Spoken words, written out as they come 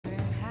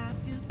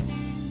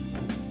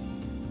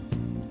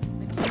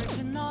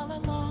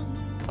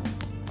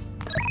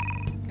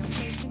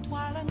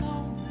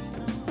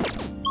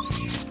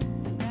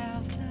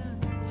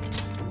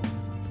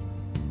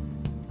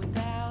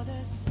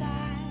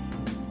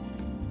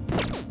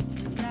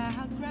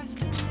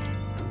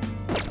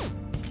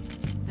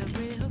The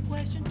real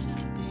question to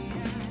be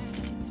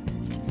asked,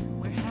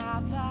 where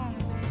have I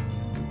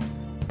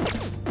been?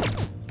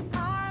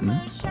 I'm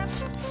a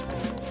shapeshifter.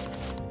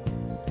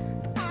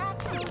 I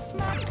close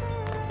my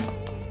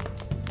parade,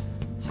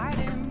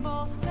 hiding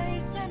both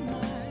face and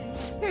mind.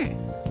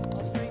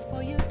 All free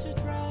for you to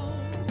draw.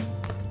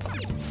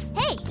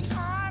 Hey!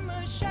 I'm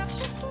a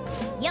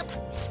shapeshifter. Yep.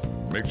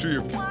 Make sure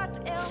you...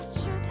 What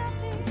else should I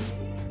be?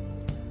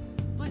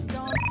 Please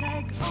don't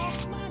take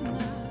off my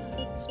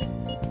mask,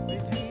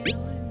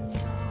 revealing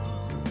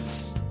all.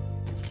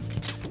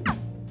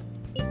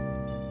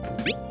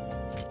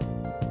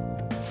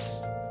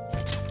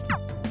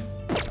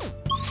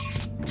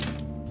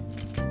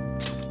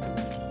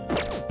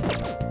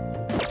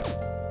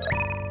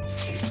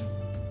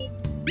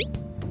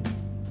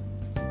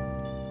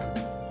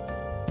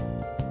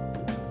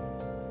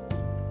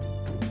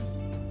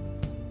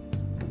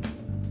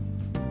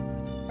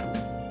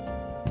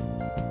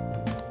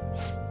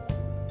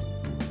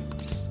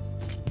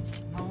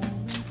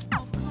 Moments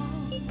of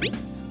calm,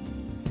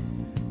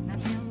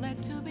 nothing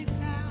left to be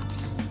found.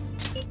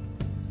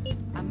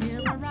 A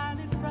mirror right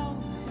in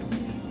front of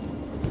me.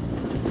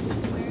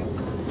 Is where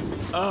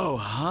Oh,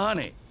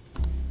 honey.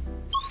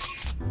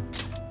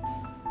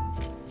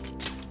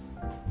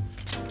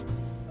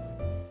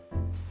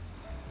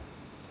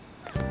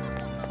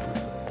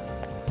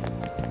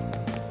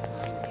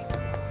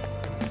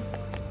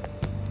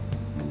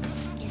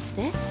 Is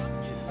this?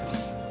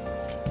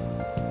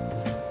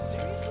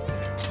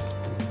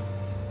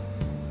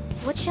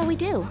 What shall we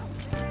do?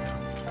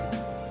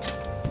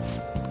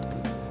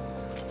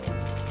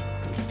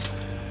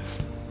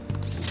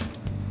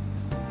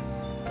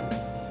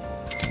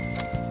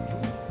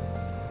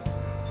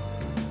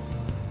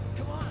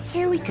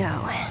 Here we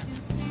go.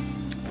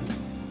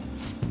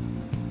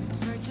 been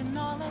searching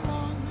all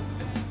along.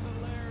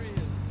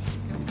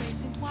 Can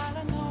face it while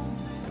I'm home.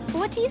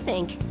 What do you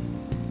think?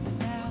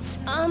 Without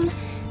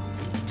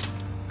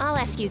I'll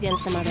ask you again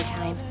some other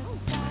time. the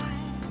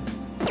sign,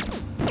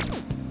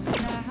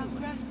 without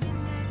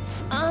grasping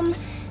it.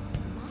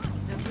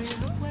 The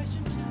real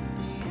question to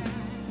be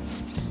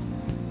asked,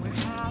 where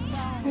have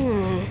I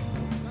been?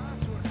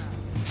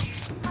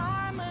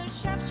 I'm a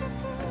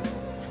shapeshifter.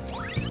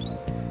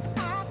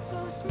 I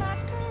post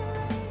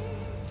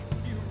masquerade,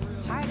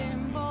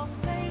 hiding both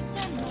face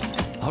and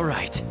mind. All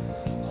right.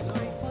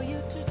 Free for you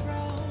to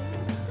draw.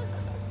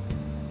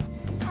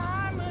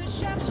 I'm a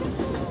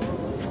shapeshifter.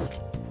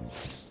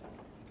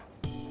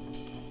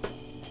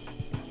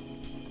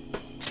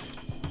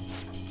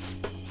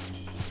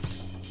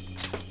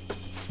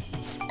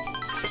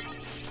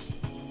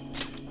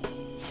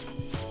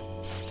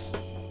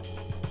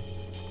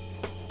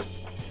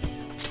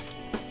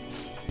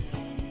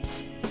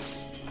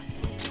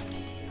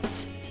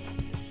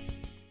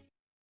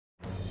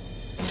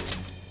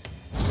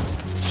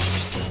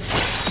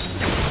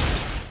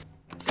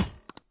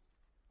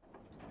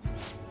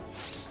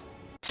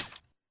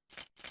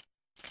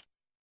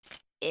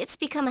 It's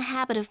become a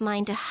habit of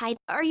mine to hide.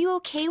 Are you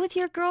okay with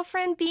your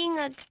girlfriend being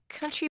a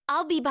country?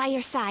 I'll be by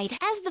your side.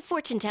 As the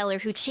fortune teller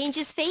who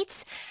changes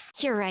fates,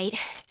 you're right.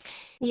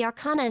 The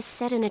Arcana is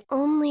set in it.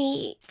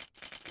 Only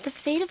the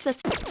fate of the...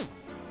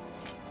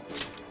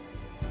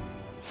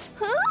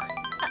 Huh?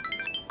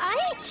 I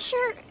ain't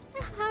sure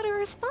how to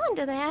respond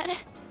to that.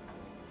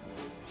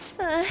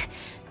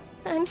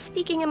 I'm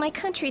speaking in my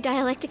country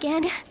dialect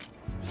again.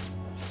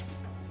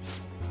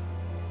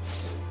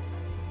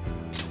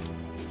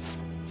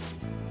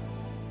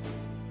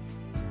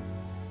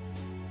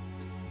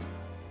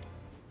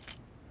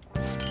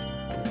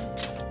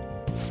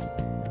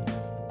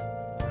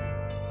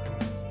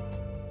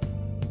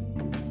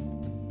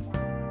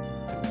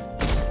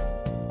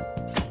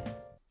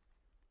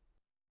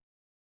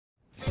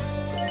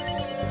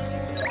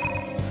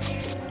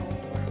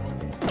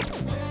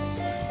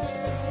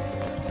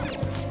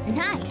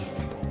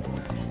 Nice.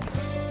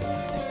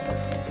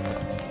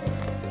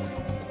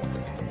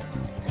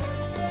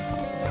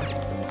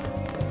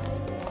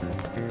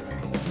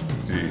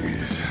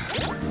 Jeez.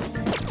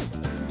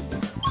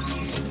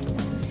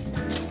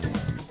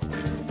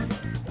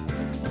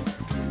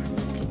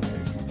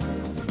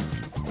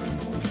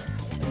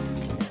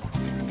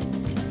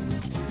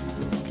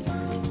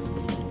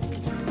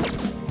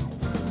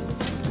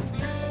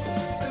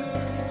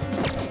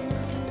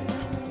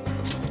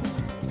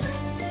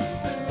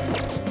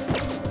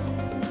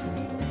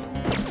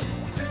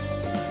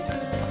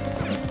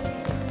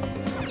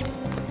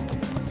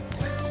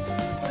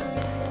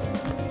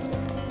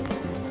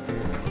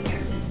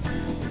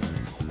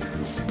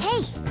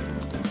 Hey!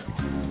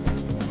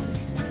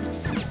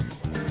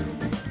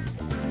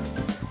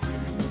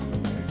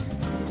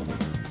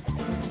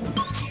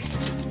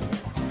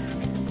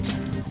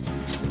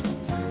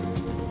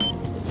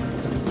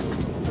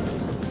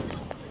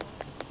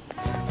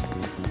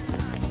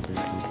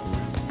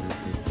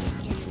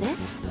 Is this?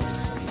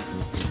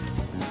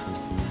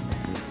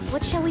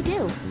 What shall we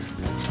do?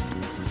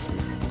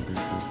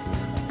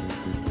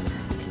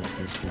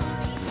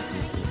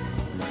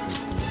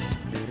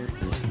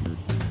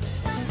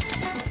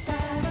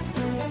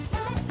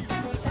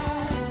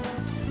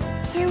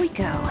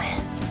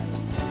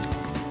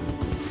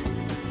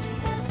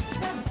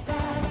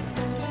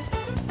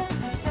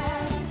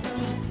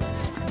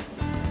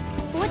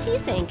 What do you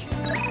think?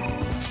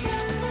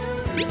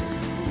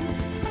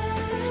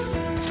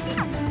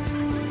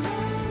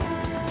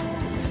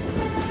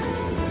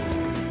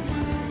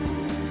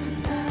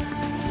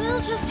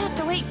 We'll just have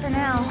to wait for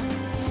now.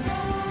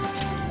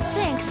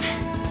 Thanks.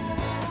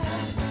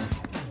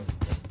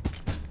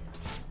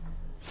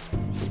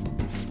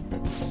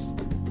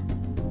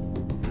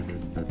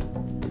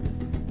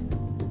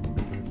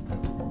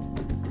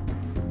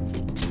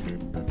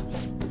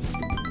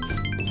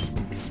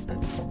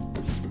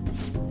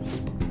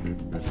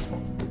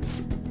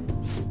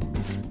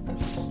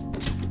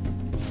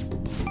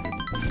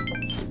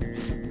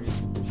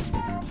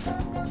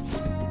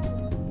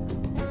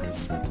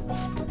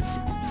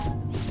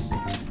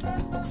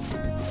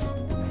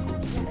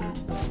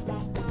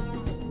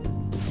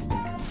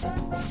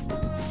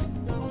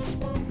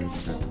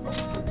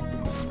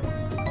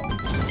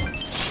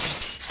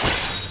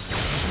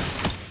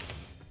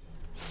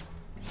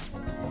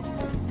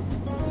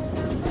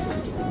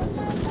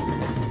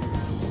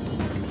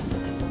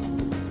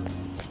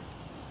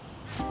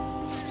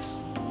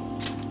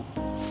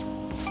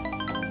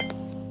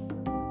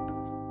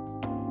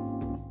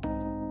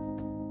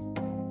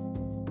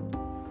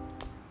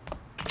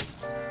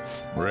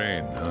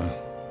 Rain, huh?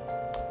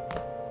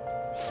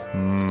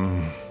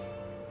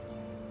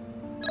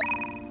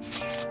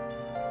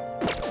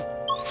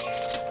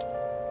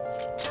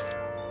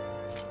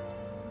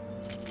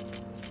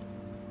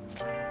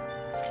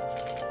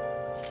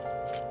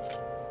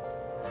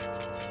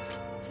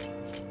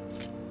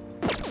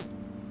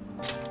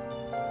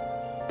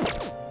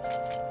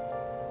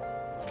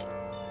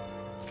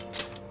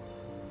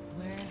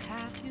 Where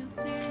have you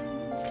been?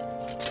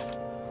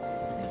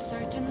 Been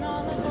searching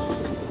all along.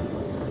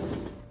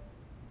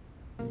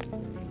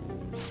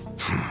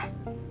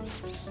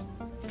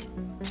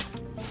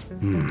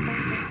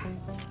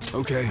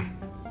 Okay.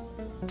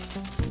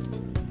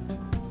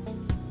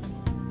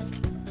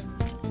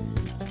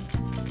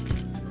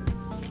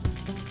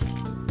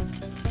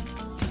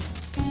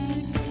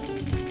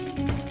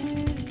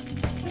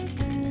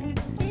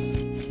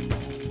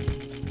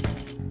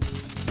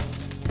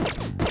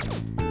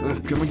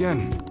 Come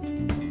again.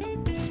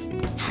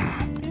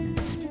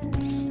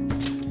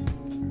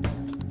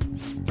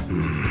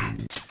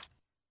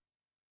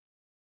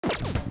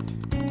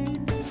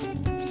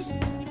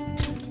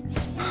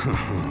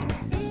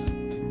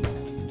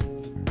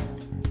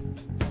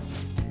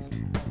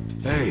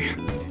 Hey.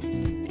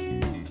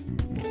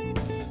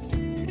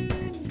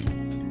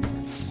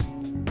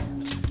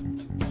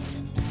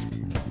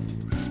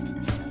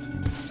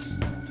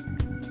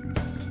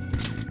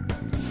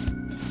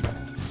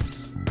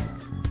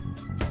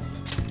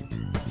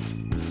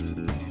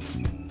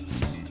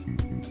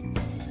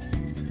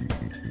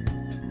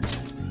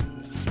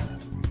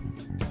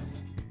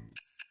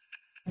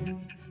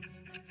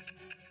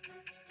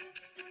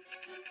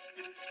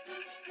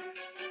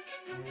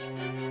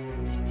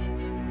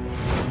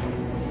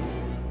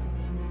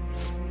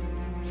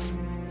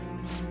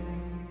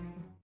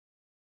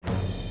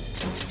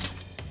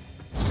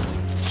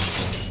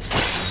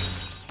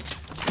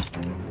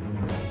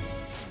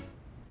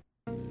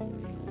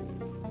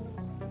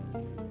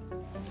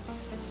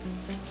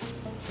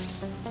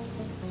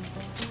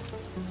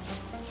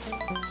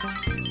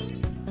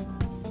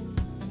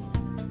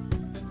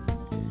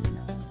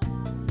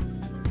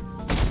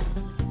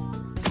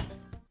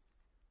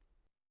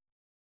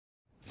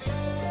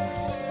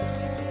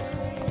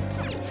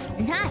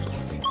 Nice.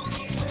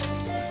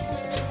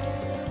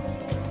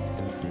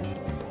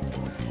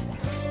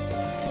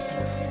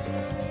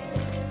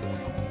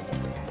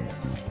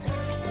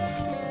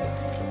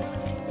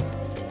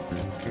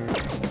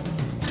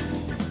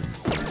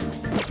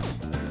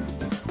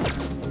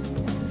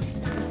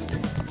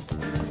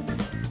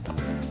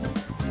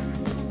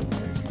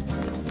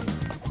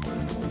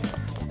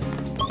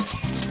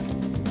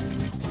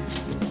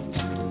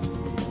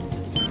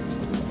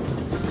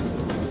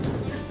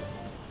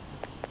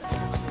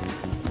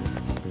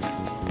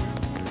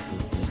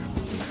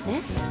 Is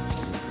this?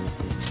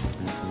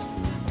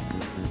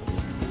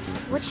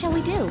 What shall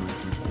we do?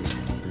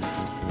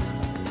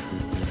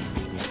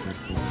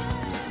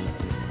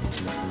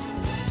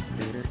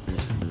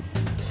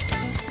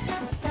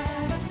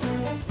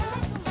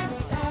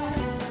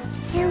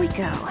 Here we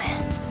go.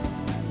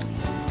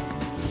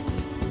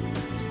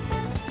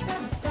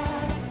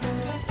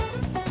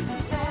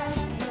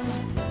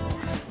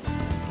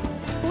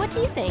 What do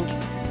you think?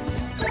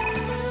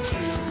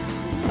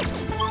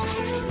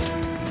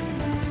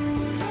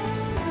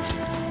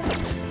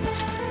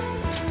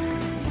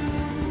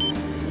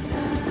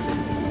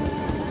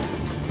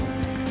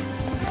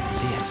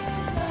 See it.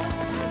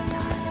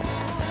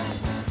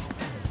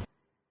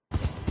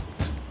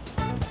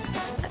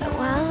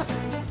 Well...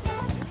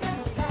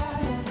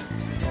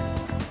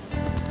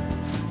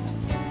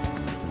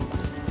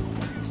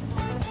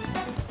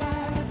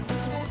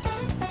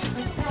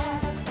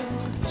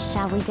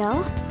 Shall we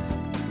go?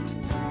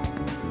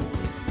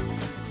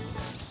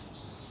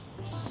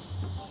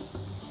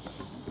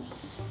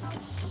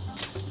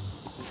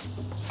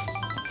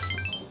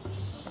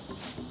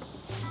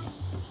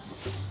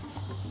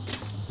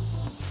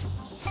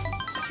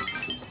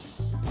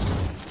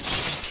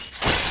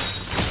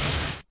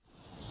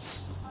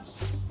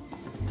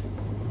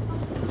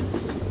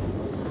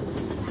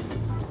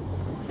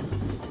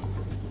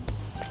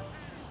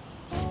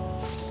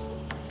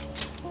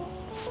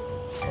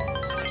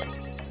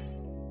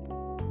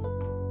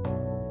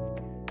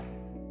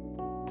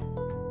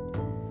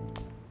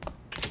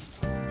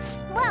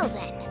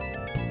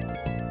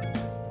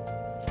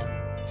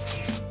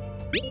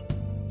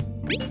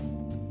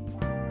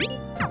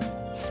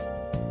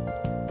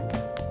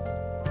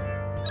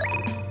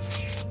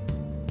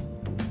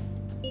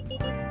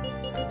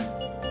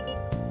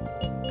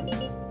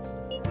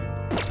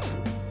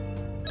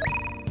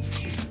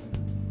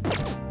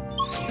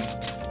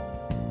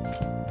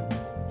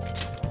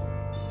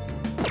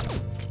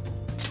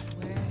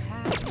 Where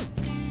have you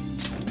been?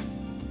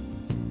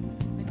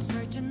 Been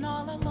searching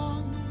all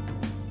along.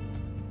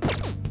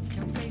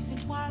 Can face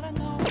it while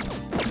alone.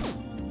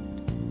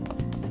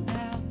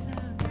 Without a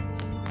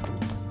clue.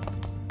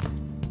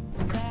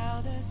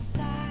 Without a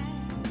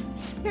sign.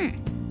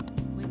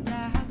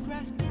 Without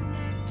grasping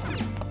it.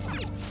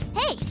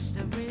 Hey!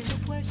 The real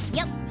question.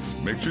 Yep.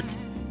 Make sure.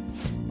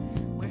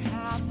 Where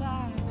have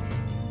I been?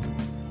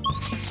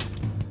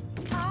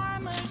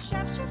 I'm a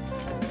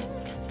sharpshooter.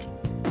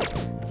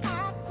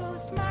 At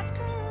ghost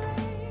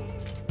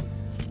masquerade.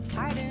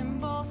 Hiding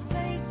both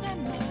face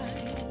and mind.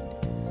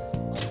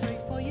 All three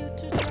for you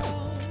to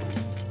draw.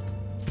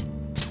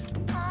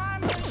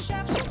 I'm a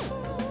sharpshooter.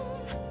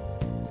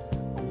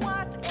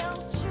 What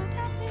else should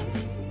I be?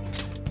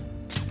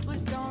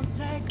 Please don't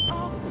take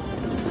off my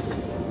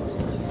boots.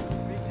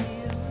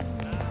 Reveal.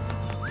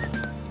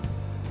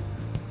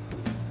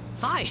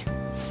 Hi!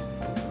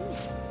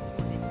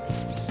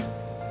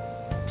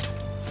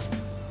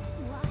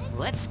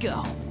 Let's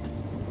go.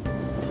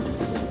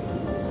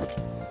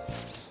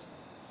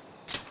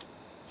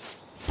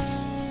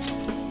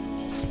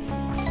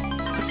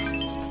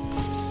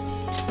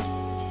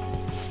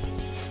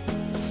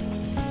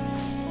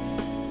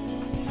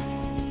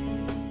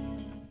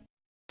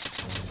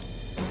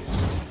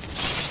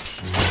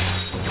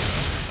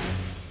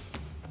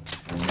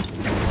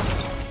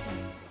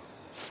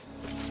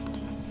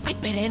 I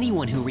bet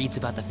anyone who reads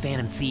about the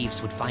Phantom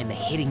Thieves would find the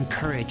hidden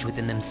courage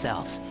within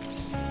themselves.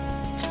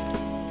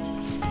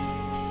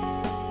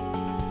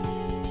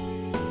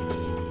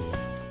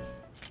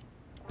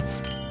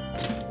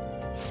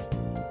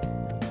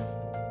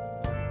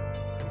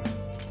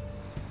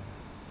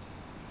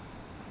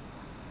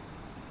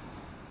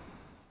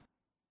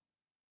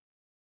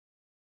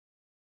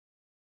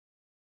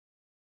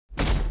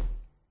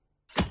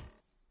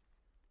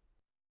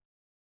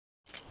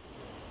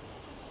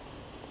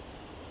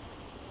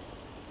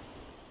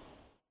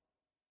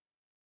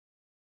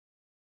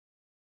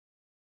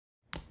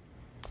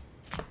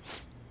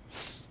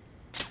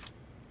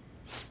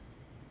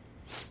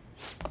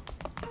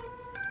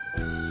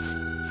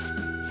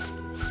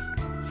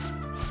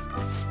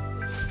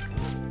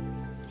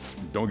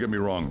 Don't get me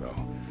wrong,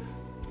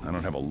 though. I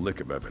don't have a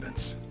lick of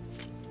evidence.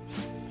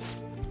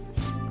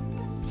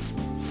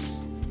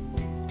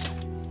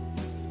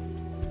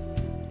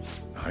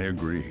 I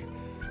agree.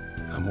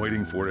 I'm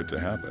waiting for it to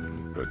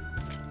happen, but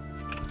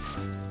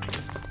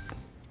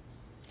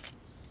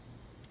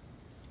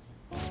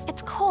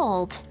It's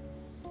cold.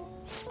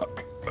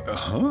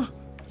 huh?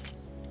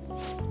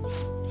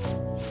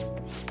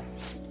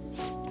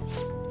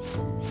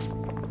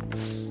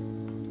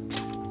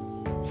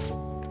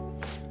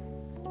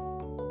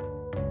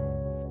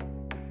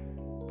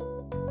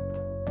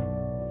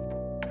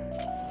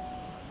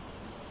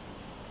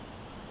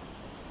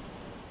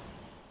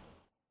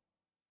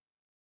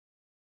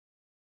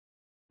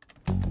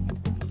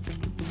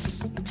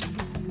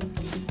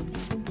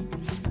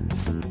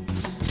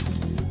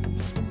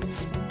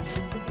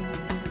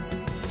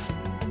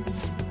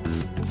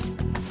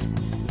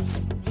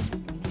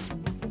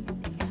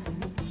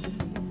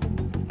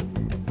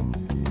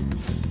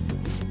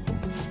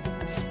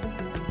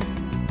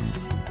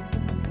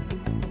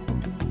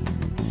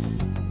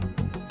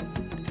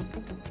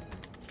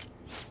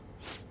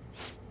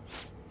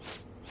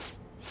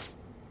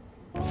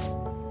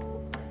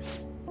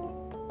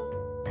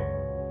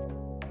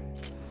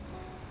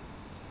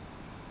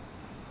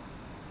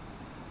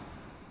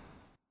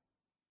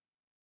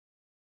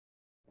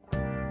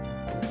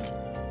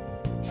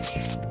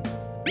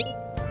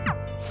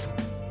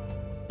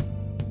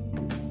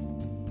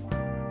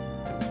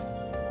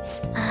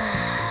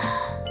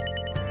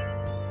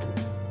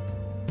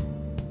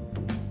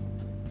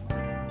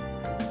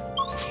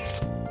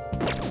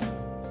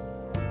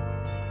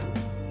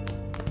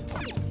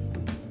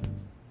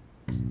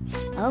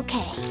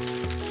 Okay.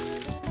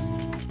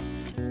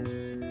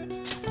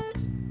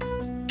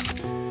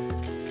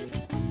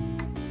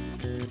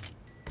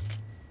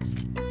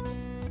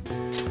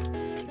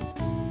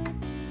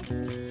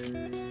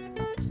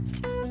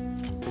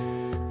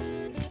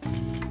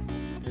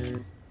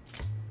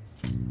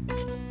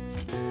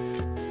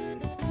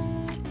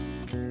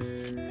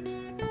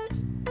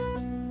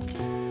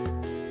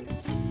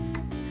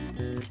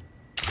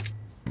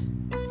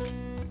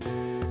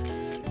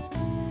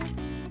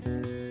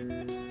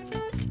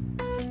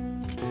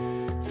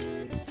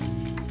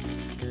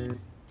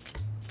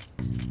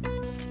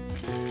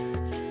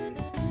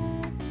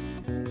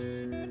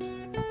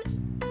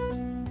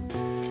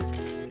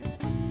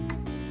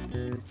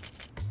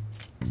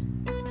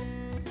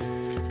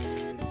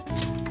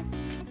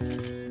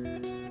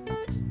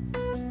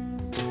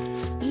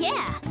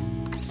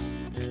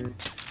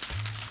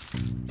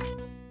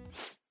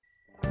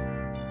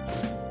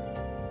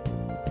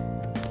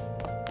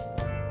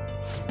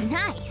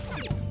 Nice.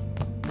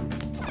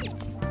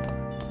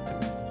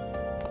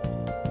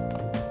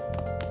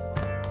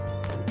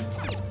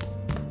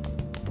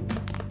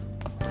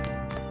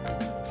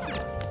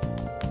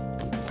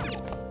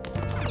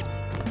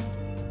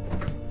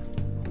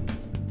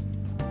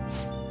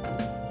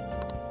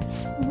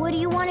 What do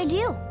you want to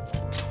do?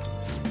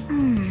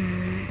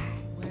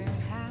 Where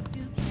have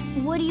you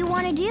been? What do you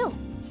want to do?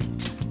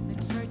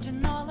 Been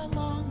searching all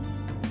along.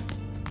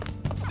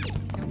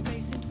 Can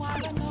face it while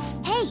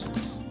alone. Hey,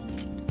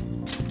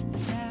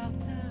 Without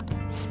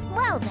the,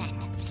 well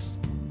then.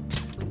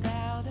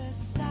 without a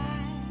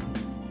sign.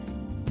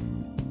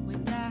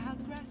 Without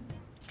grasping.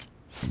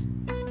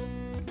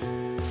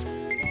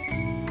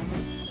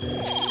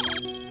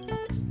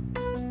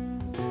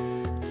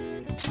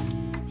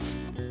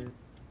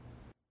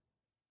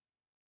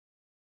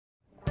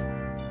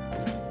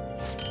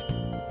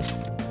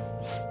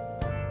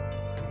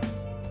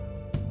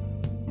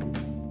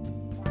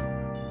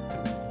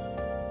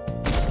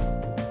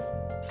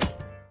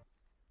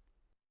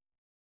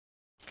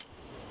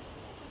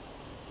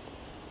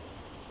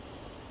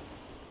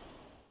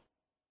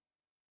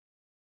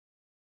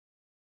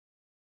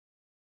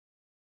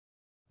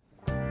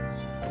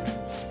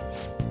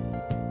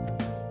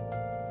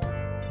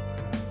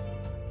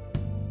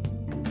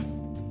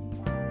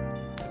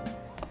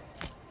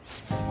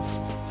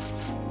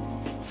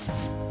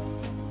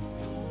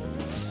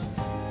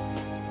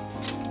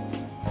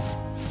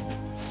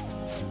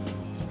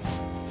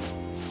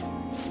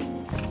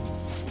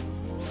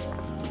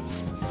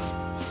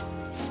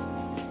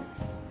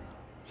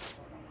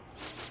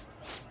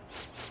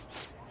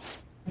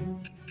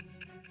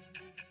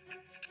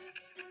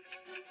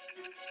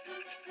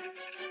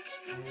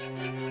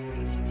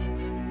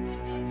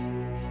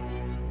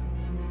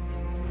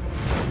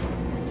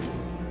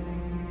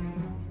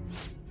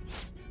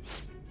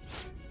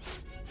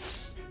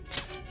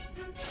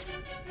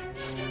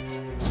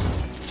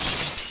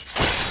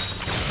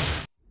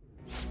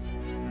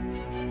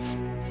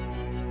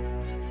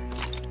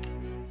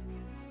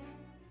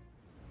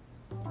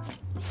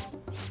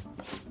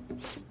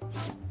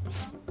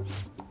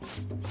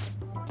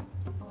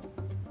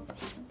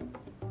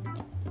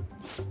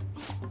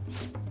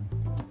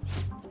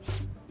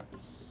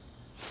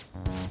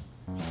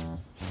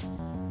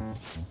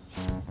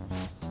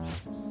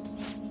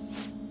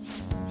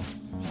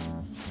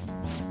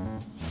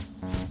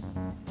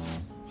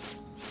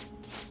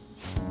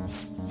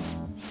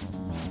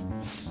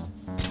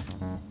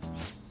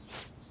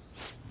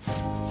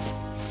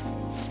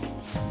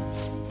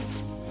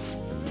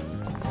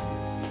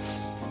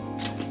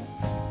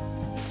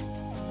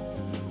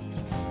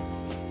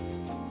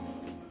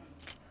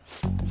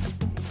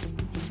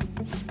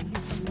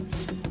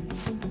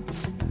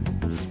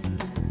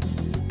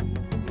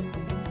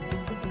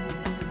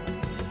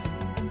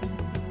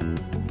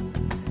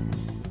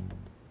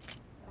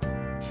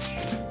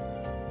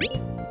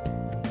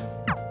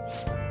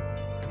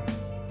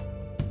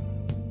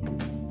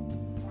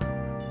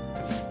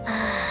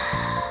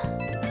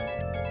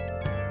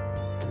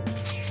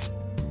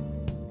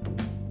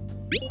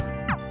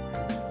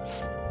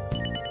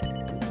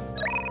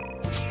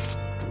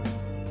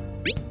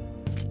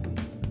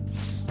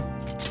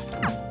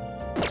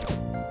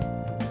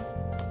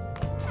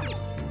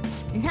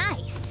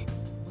 Nice.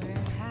 Where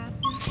have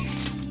you been?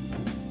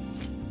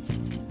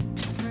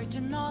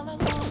 Searching all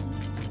alone.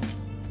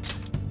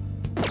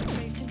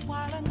 Facing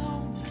while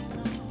alone.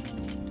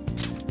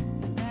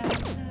 Without a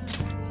clue.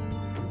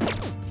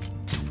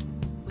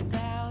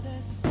 Without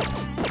a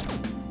sign.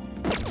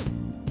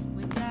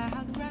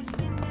 Without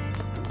grasping it.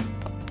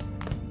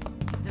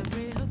 The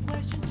real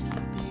question to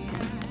be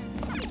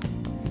asked.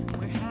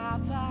 Where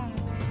have I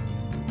been?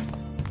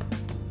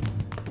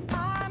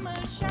 I'm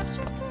a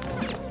sharpshooter.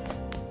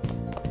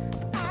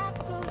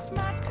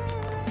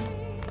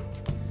 Masquerade,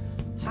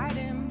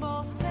 hiding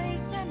both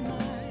face and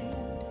mind,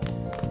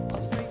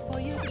 afraid for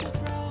you to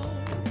throw.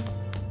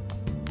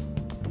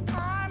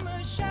 I'm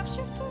a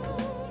sharpshooter.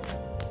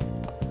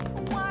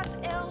 What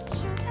else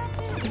should I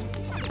be?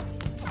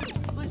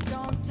 Please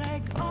don't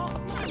take off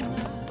my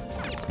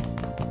mask,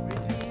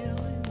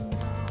 revealing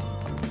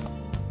all.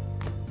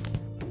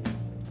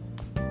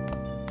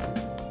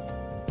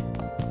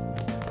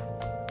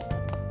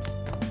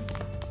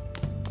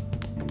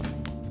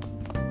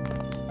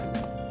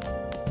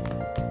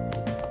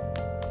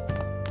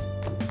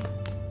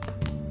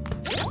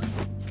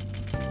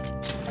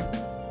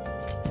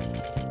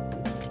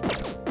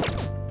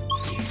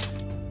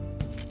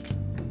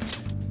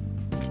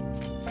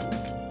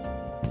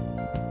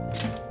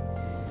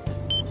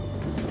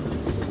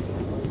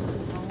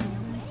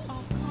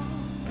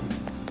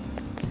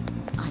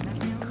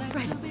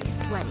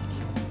 Sweaty.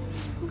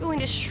 I'm going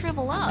to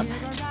shrivel up.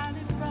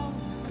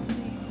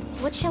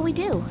 What shall we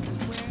do?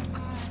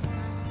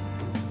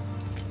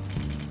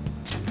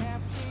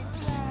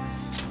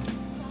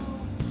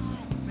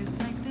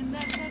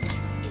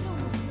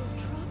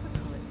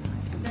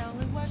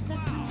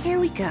 Here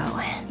we go.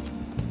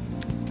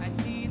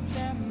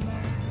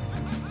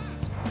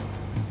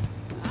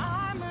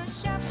 I'm a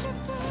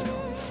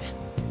sharpshooter.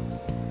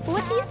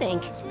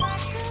 think?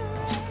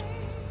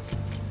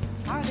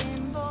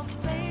 Hiding both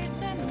face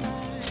and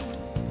mind.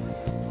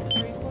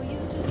 Free for you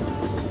to go.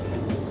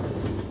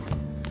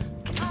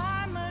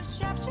 I'm a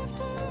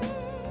shapeshifter,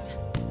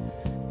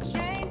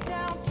 chained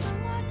down to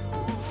my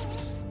core.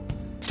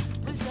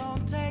 Please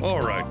don't take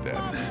All right, off then.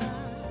 my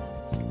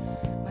mask,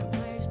 my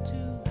place to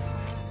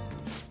hide.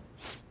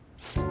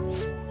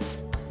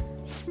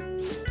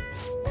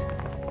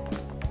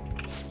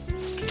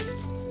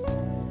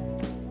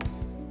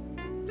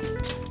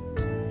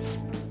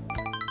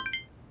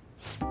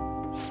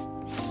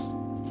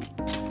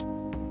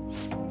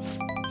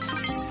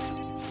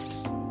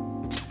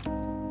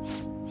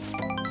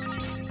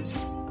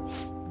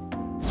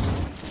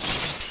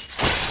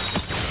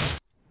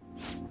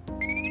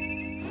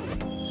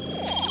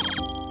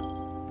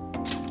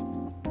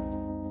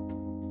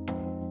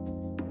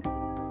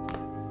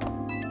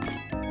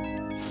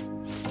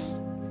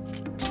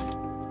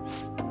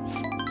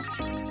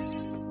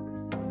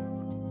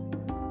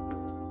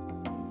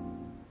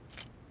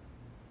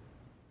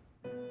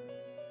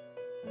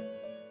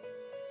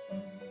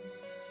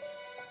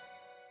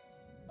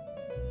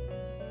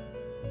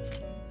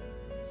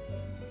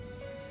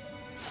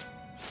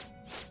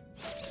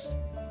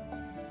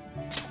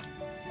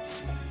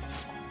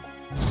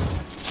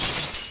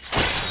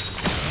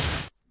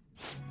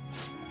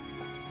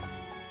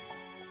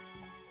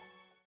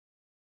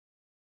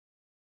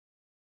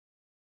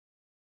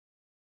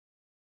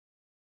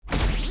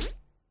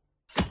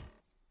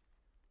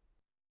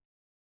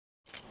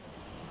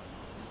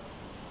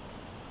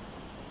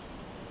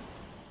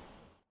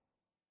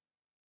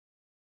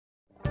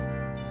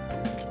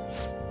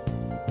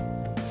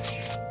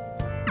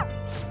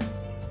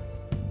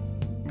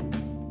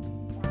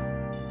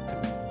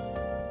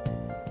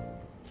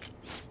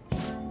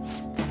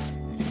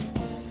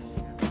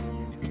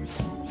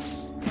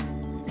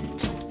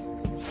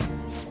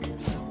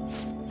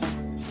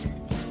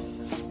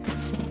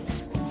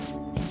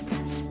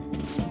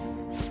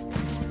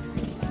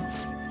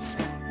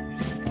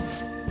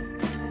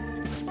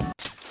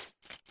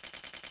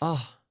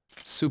 Ah,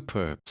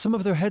 superb. Some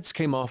of their heads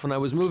came off when I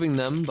was moving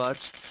them,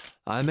 but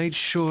I made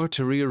sure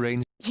to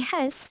rearrange.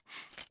 Yes.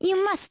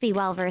 You must be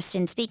well versed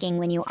in speaking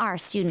when you are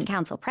student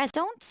council president.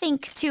 Don't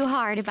think too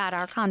hard about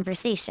our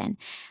conversation.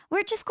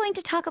 We're just going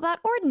to talk about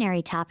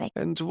ordinary topics.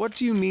 And what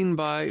do you mean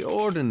by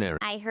ordinary?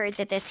 I heard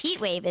that this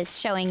heat wave is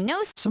showing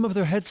no... Some of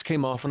their heads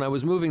came off when I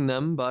was moving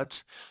them,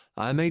 but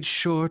I made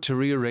sure to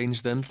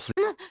rearrange them.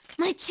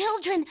 My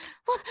children!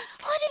 What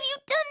have you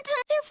done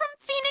to... They're from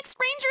Phoenix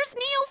Rangers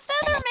Neo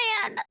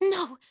Featherman!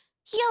 No!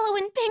 Yellow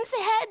and Pink's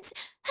heads,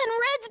 and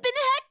Red's been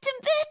hacked to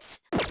bits!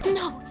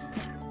 No!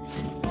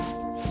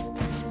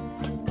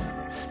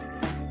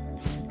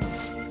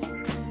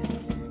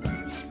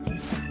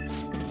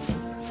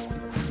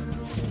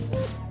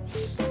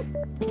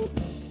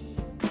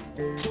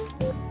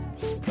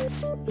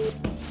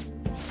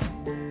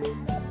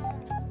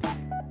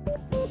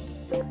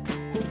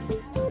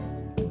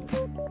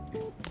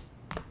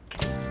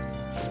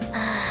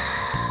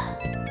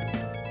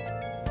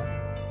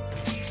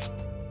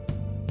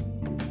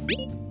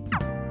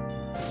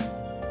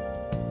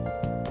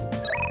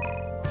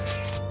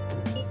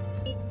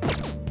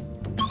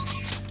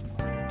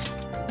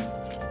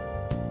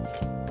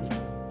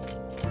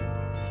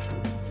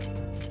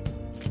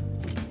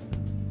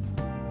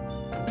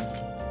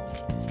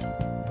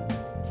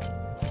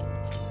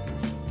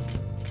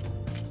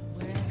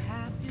 Where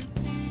have you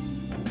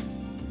been?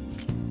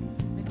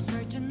 Been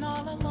searching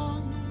all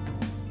along,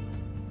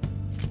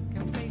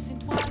 confessing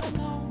while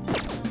alone,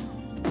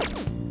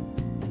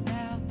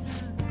 without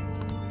a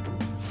clue,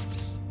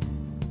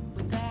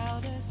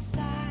 without a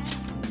sign,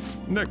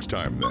 Next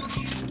time, then.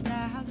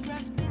 without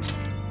grasping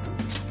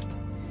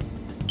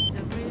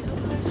the real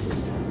question to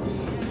be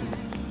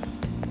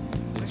asked.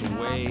 It's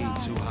way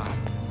too hot.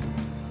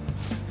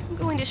 I'm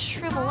going to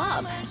shrivel up.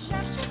 I'm a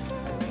shapeshifter,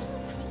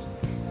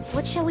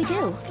 What shall we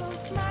do?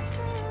 close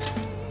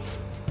masquerade,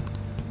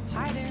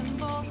 hiding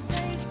both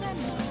face and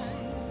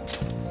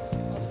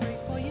mind, afraid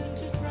for you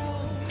to grow.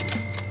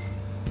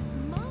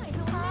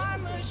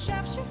 I'm a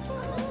shapeshifter.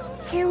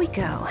 Here we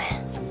go.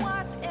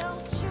 What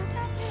else should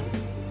I be?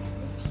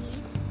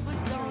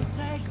 Please don't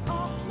take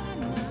off my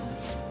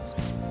mask,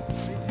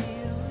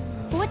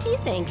 revealing What do you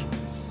think?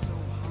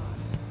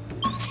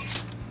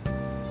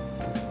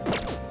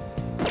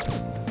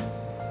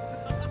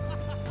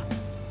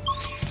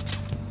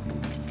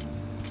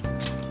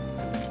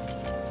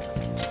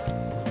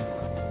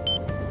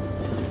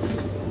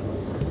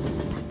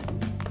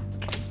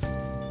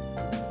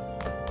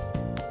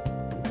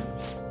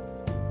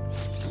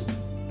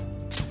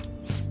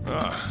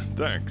 Ah,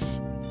 thanks.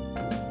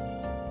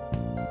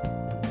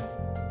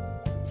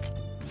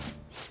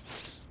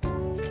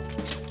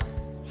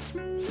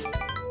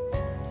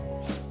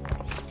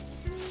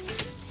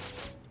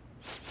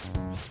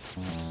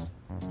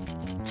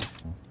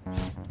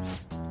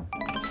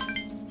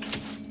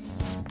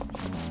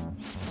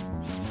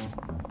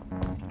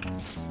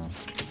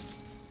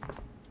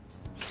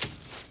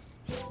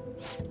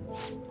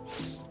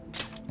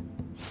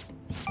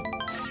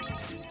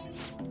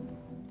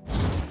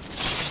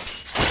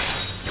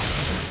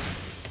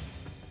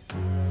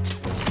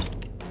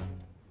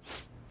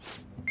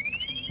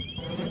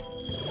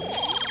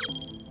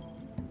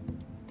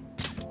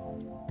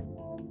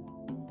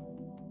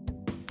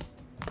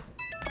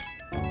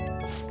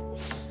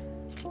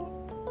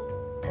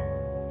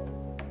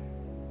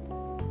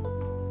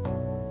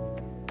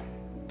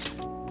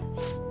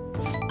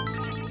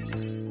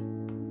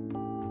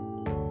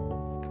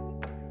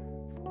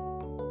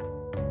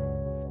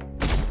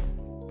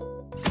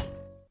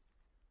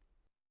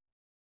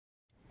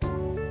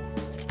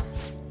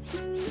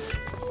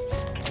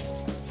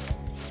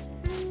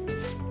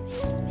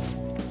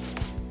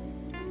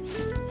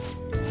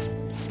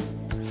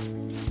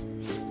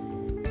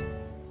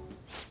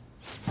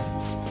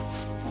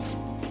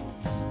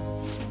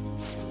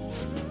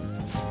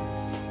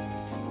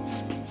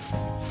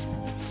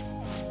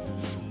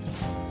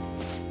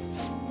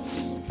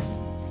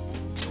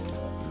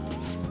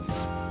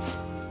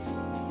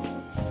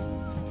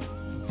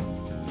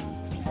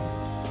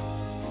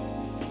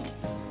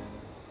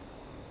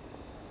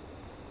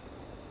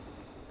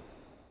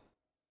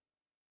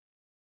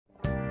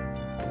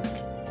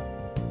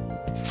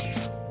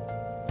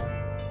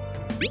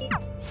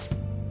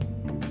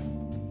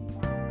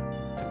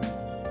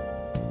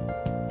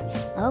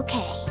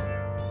 Okay.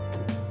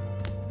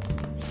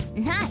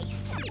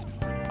 Nice.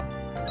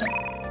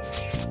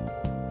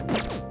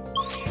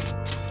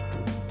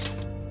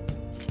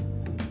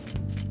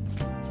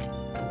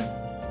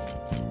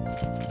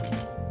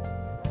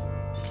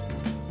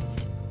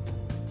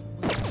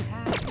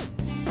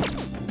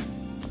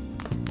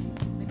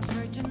 Been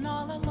searching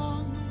all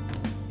along.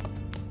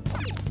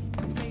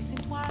 I'm facing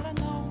while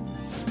alone.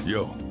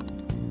 Yo,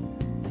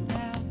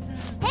 Without the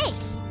Hey!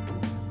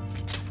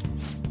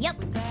 Yep.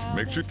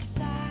 make sure.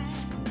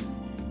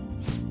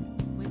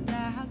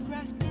 Without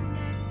grasping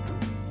it,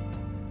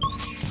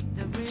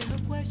 the real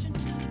question to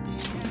be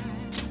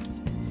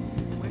asked: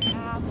 where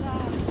have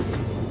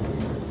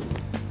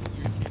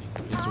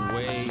It's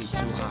way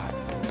too hot.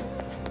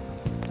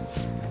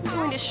 I'm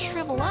going to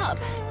shrivel up.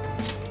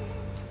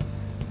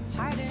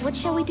 What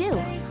shall we do?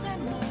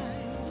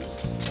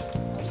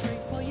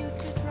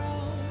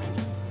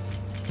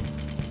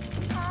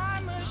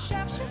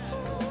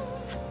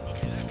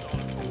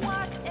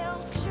 What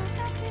else should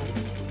I be?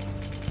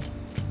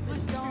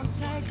 Please don't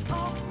take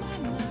off my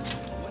mind.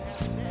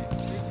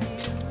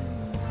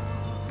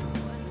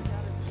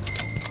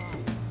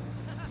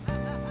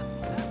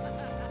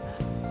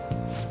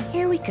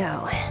 Here we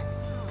go.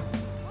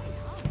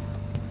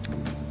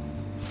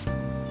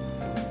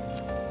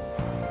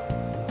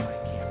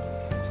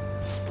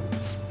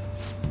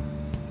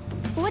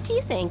 What do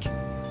you think?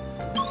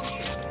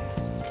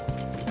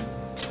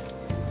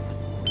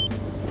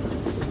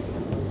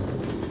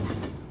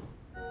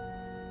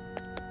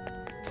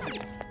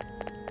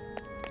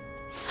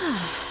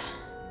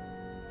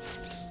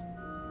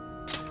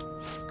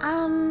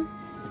 um...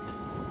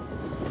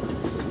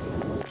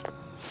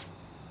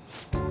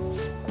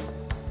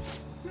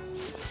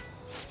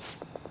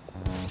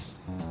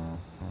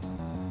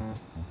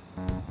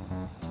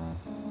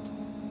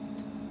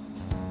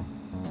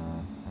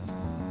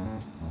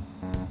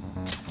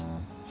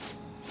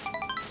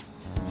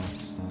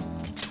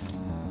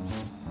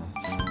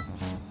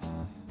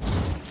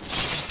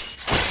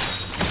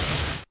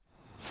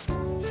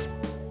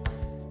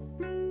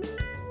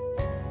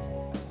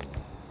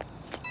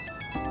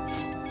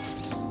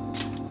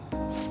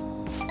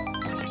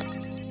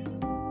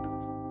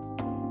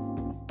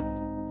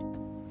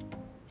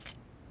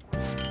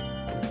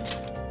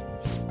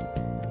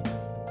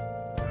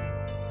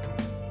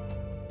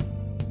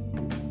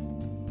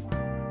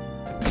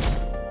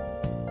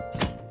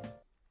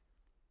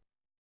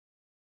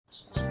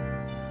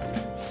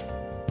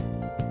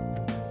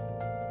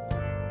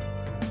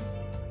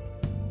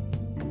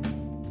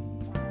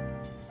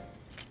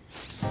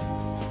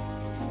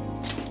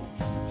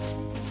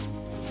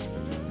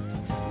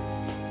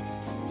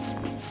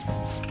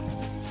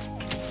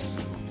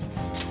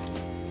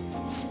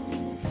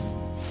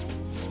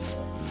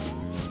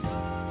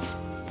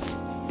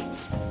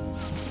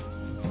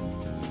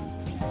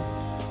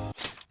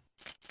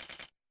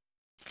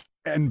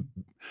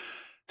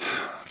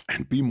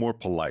 And be more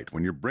polite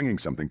when you're bringing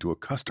something to a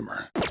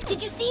customer.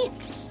 Did you see?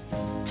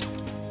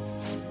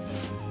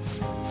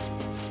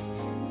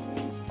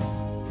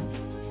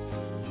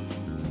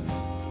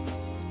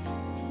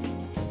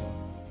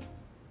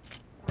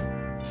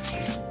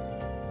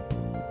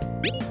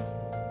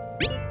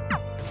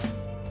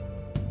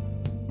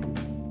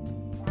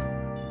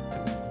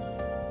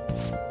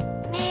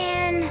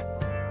 Man.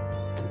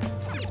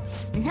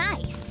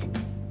 Nice.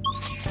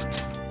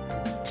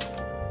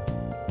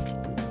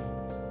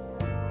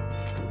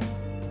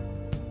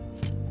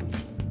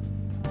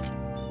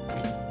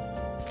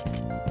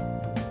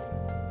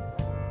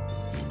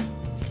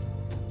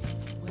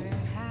 Where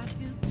have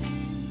you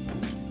been?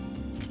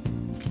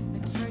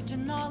 Been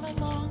searching all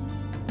along.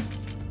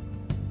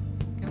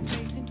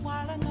 Complacent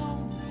while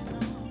alone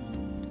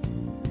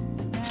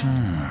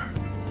and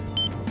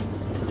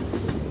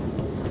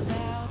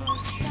without a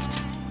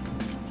sign,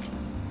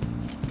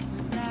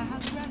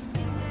 without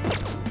grasping it.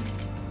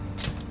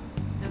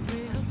 The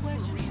real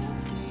question to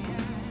be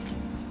asked: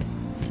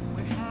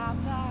 where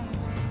have I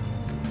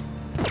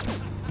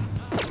been?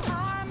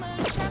 I'm a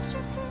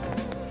sharpshooter.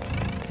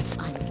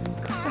 I'm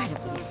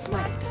incredibly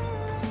sweaty.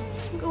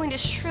 I'm going to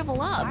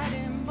shrivel up.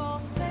 Hiding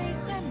both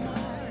face and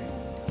mind.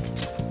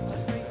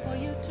 Afraid for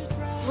you to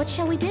drown. What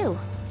shall we do?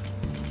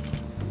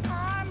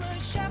 I'm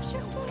a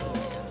sharpshooter.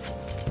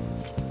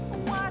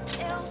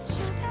 What else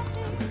should I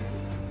be?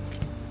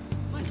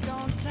 Please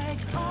don't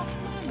take off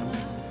my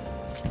mask.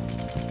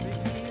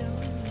 Reveal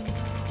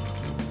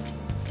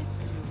It's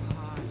too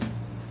hot.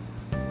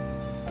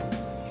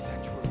 Is that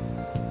true?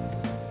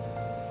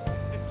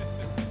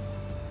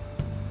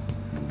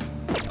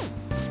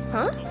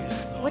 Huh?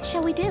 What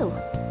shall we do?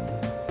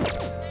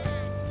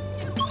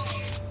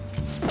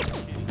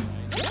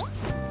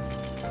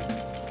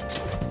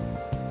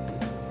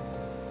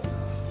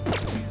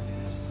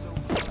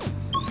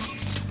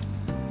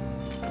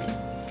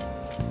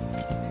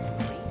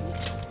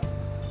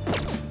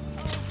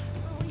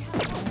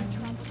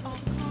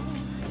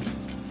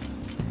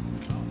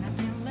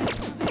 nothing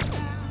left to be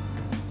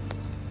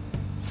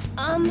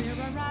found.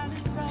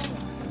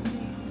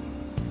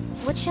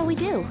 What shall we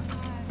do?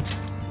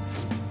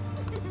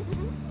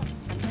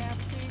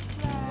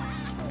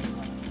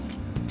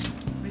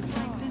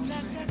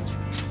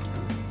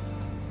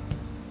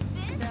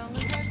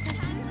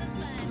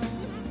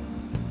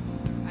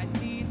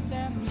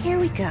 Here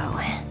we go.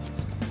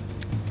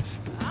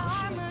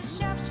 I'm a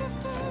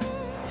shapeshifter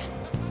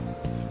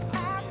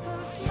at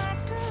this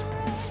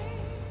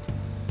masquerade.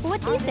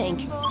 What do you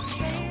think? Both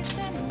days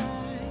and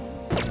night,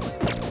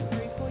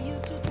 free for you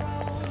to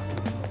draw.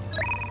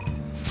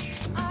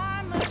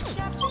 I'm a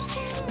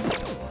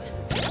shapeshifter,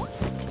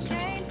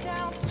 chained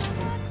down to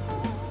my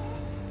core.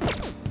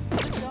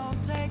 Please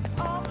don't take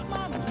off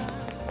my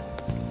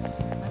mask.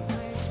 My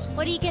place to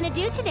What are you gonna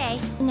do today?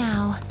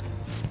 Now,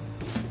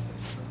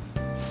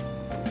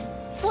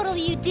 What'll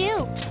you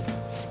do?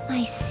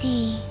 I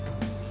see.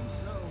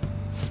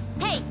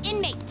 Hey,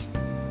 inmate!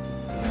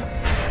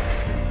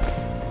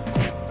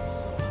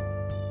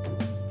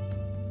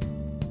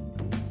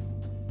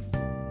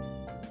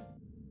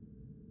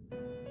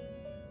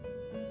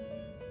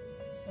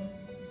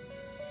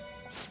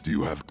 Do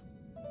you have...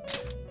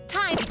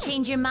 Time to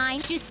change your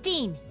mind,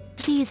 Justine.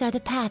 These are the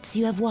paths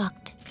you have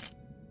walked.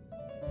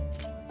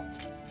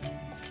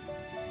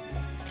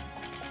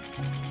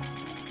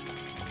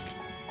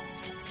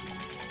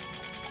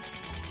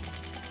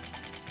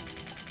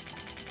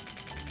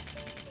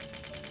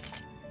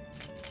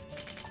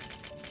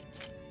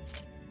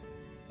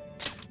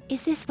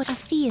 Is this what a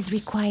fee is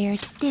required?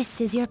 This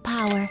is your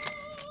power.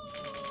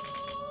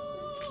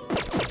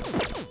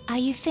 Are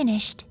you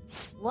finished?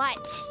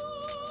 What?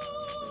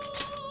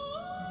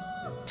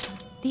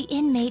 The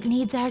inmate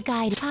needs our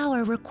guide.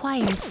 Power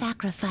requires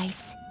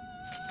sacrifice.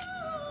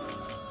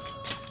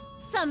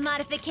 Some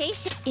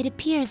modification. It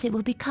appears it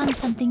will become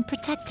something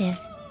protective.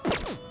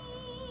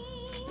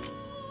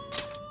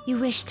 You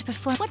wish to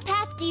perform. What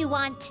path do you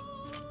want?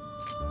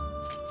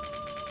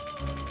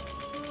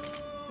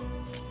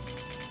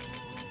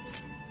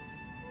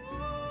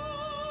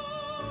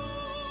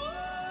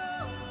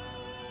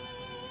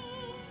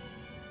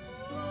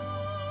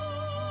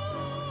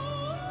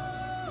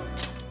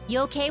 You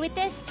okay with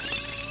this?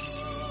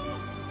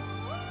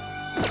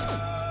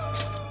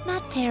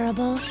 Not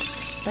terrible,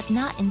 but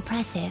not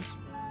impressive.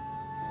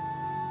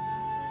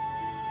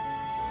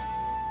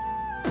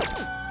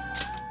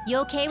 You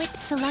okay with?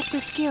 Select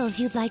the skills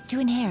you'd like to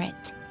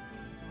inherit.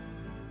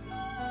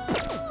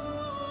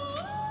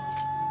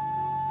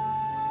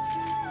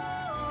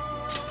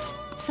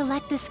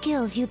 Select the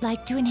skills you'd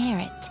like to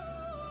inherit.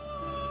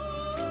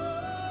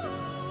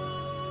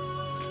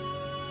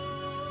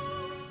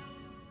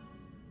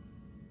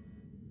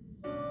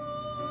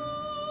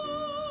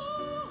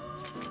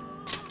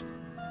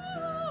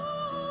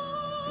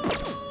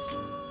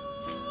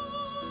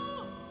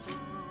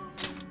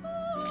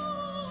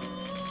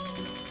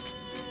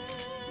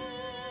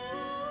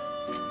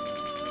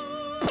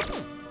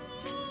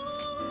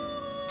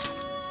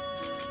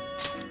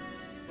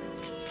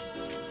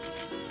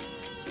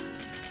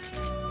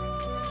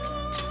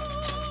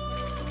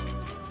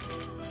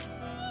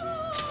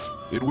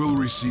 It will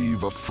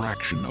receive a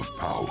fraction of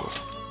power.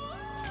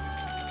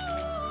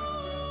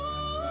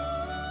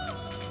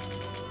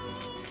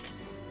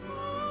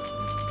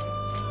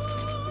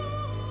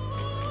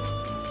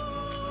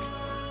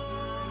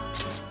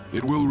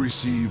 It will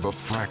receive a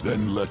fraction.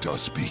 Then let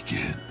us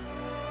begin.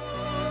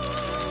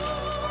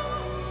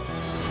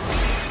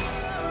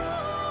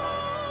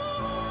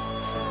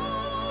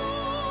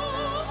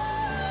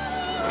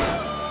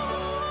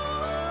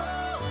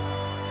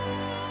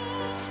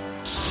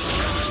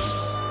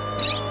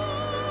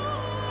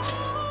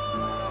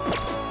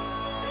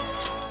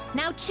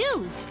 Now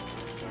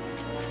choose!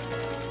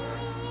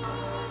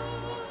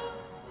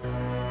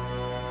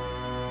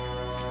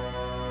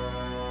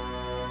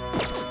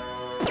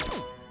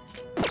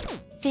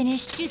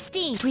 Finished,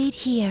 Justine. Read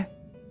here.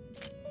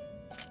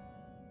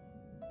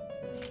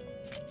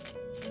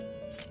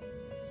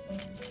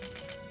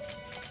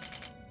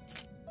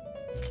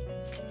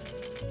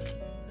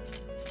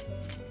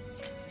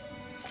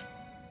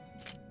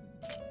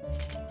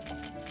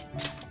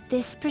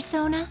 This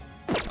persona?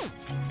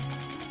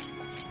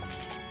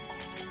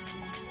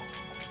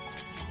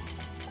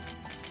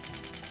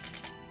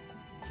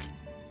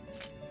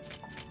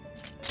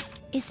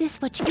 Is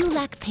this what you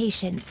lack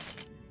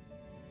patience?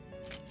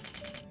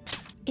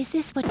 Is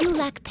this what you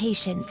lack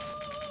patience?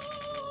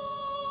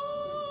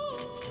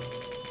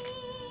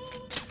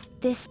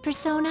 This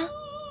persona?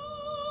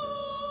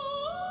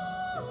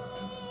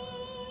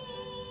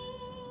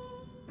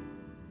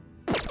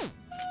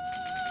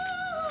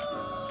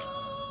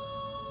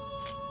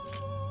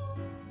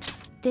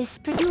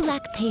 You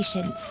lack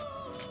patience.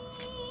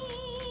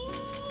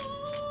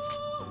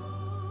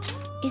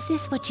 Is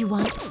this what you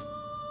want?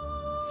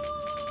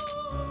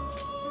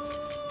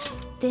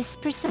 This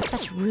persona,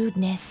 such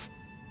rudeness.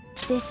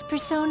 This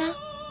persona?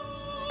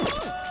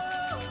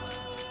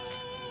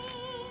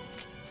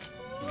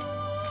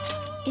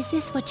 Is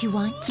this what you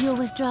want? You'll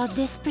withdraw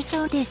this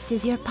persona. This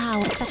is your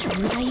power. Such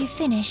rude. Are you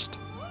finished?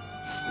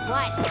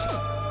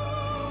 What?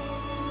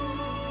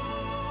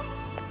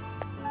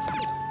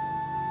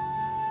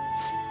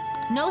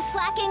 No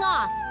slacking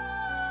off.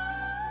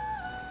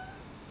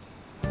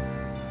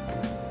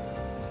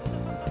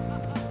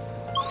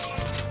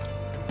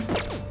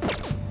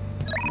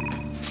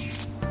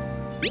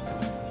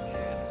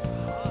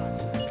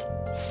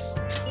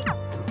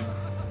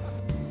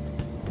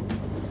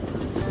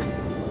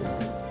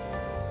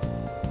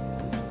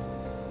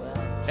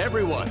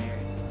 Everyone,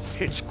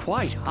 it's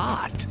quite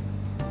hot.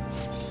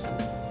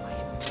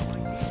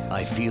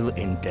 I feel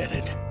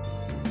indebted.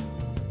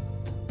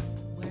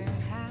 Where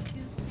have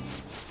you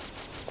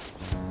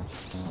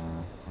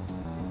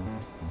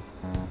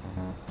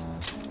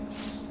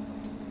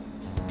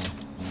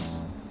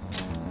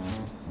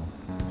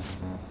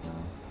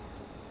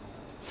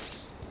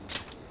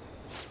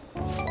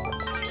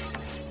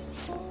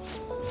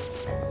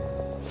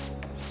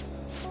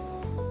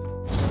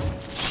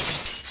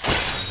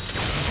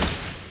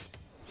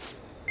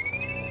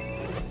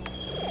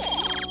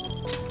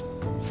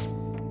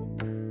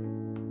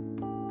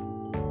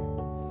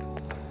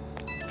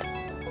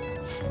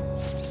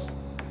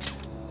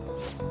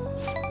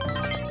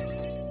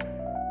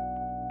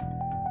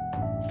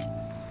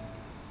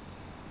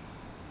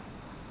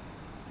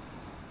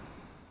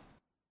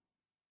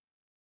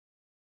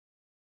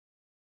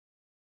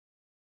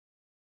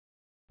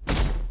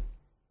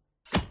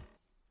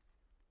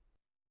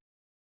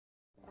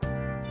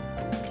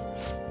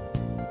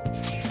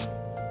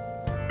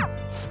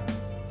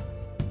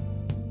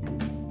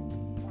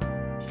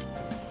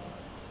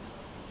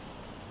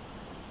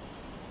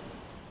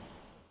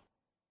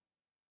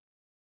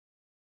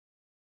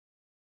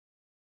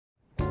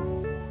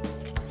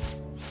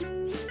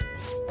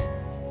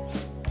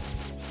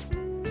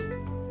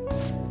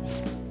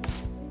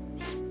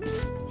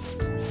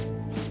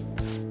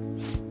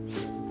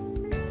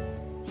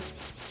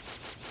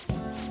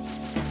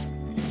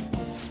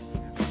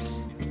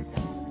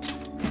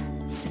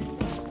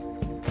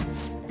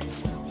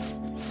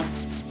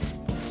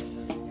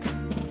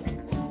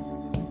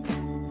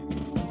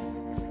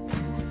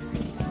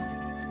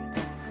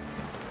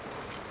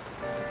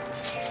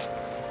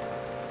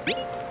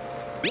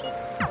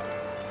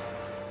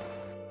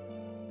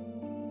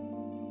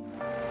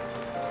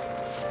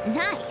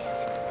Nice.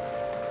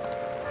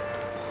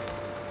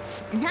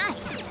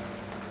 Nice.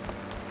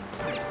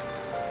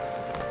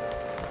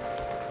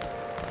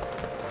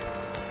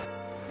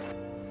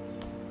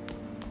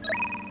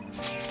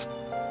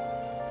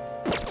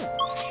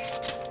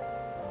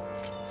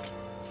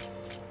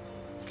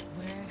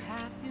 Where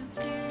have you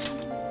been?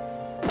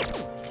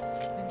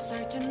 Been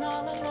searching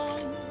all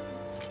along,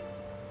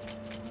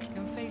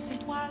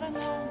 confessing while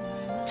alone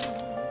and on,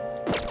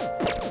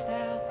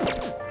 without a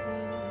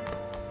clue,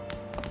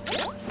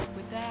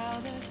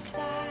 without a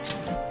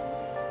sign,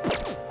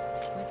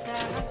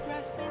 without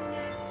grasping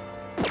it.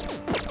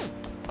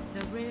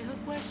 The real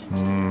question to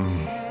be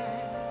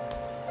asked: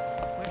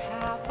 where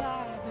have I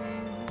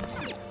been?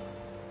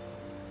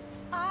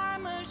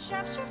 I'm a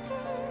sharpshooter.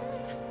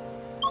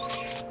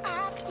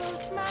 I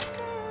close my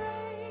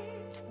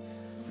parade,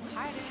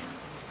 hiding.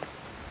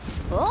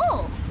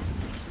 Oh.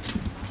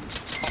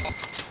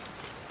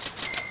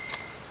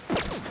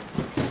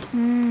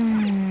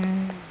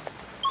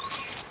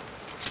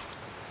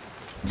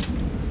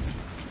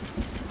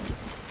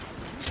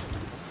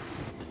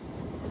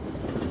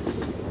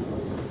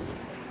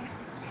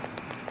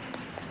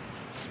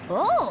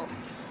 Oh.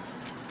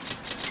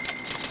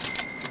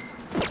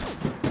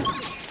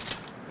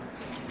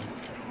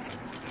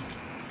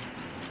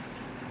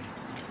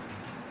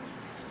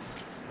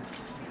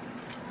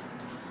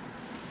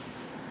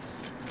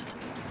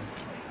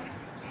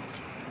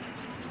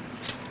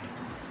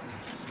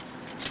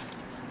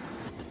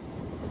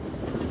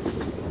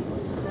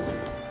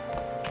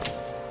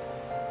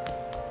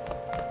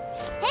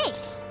 Hey.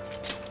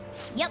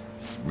 Yep.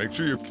 Make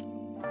sure you...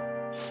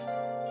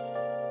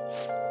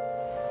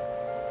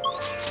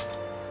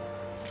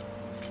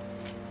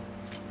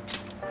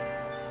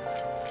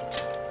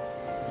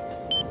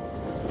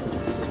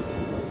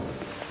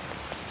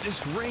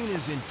 This rain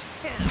is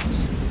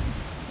intense.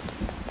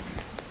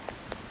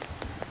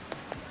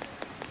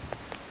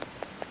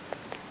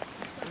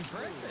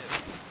 Impressive.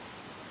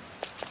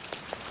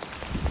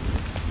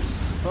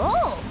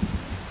 Oh.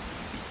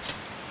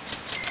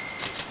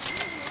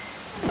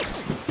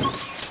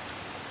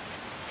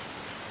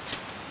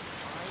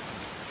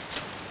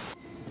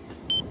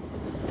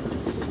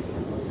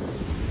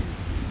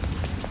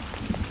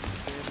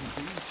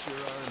 These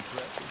sure are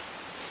impressive.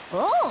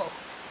 Oh.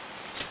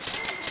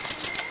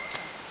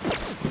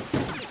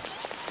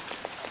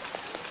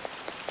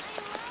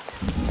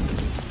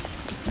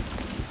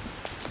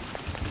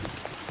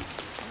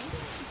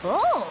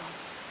 Oh.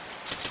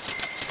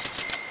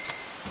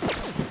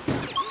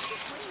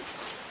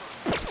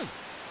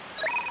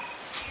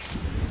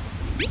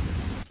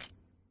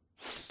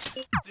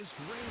 This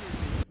rain is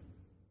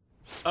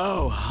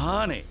Oh,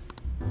 honey.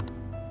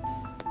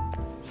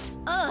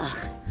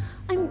 Ugh.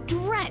 I'm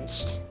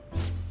drenched.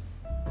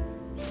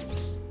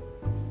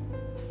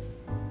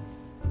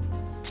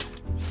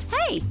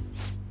 Hey.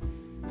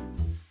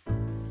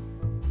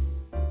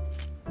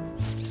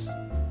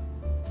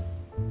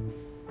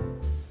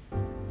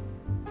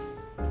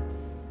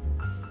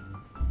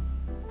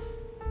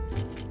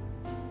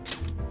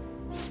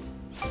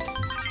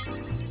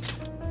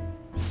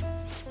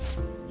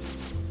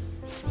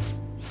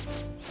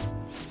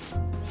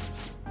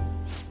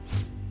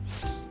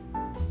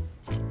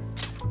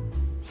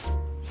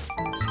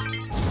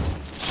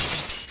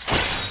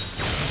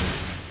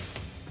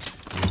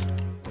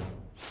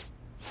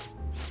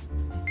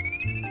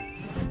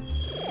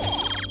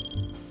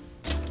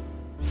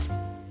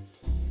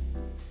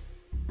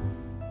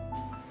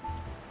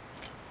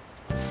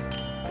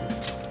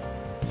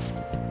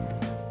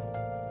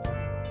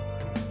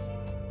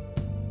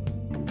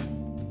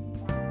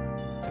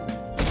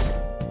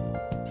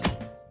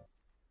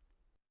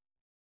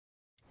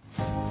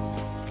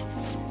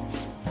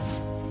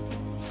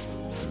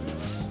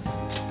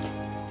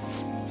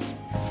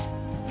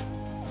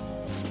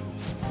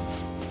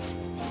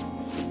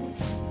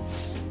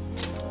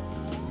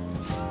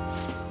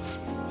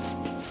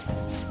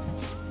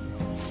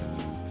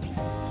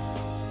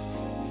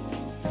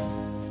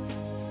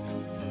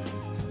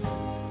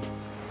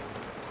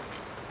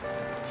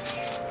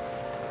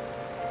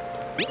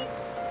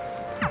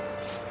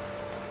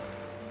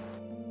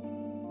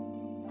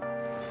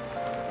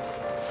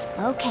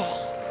 Okay.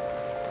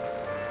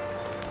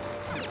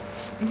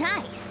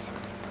 Nice.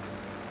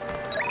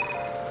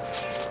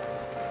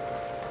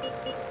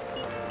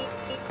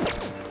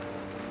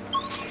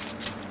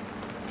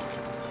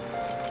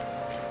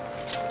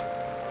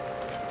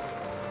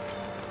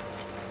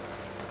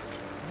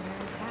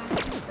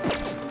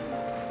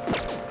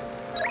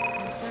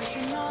 I'm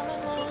searching all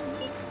alone.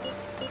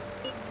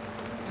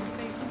 I'm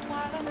facing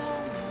twilight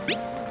alone.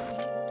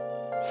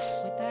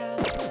 Without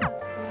a clue.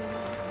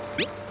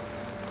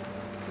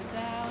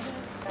 Without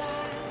a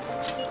sign.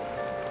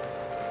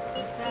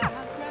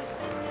 Without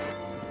grasping it.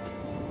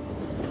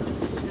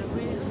 The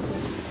real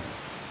way.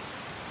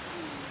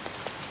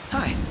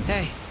 Hi.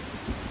 Hey.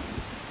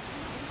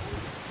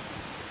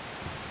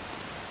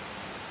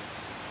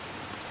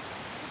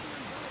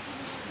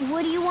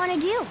 What do you want to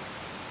do?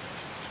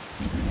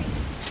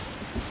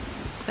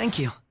 Thank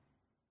you.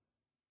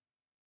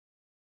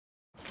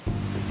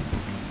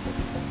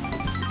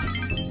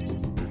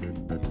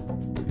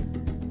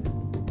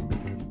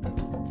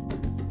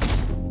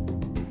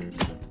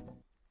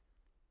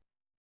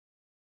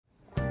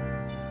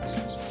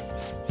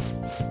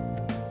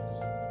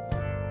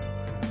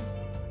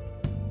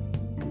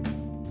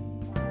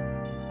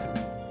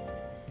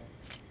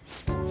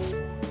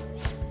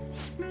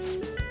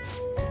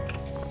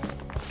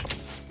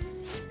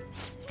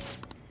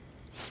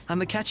 I'm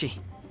Akechi.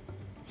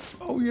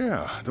 Oh,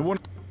 yeah, the one.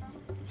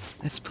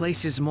 This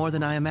place is more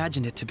than I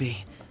imagined it to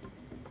be.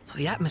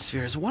 The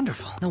atmosphere is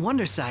wonderful. No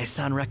wonder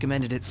Sai-san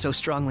recommended it so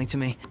strongly to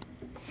me.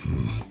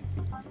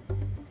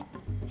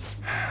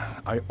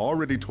 I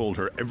already told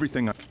her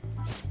everything I.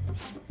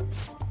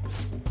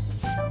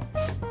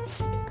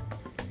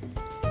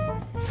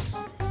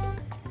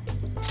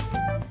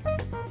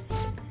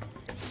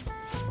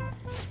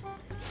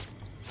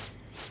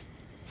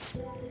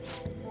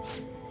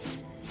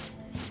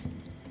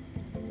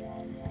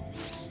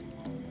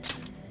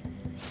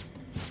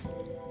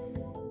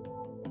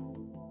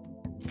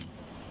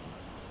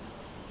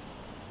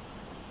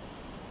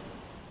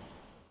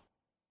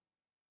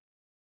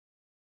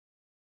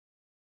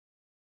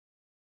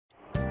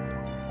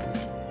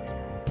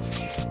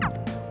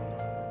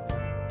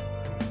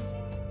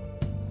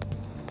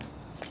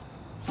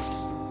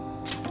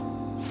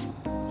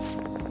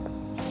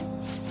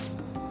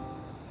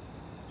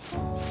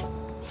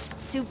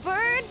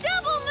 Super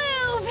double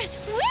move!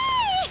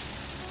 Whee!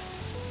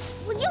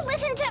 Will you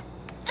listen to...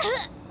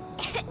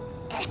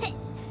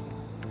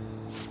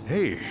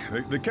 Hey,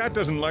 the cat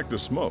doesn't like the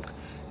smoke.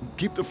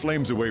 Keep the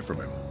flames away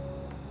from him.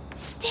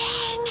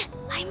 Dang!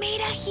 I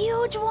made a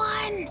huge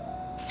one!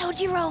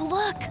 Sojiro,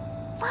 look!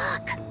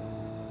 Look!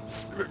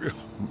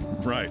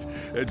 Right.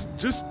 It's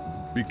just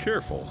be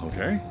careful,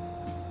 okay?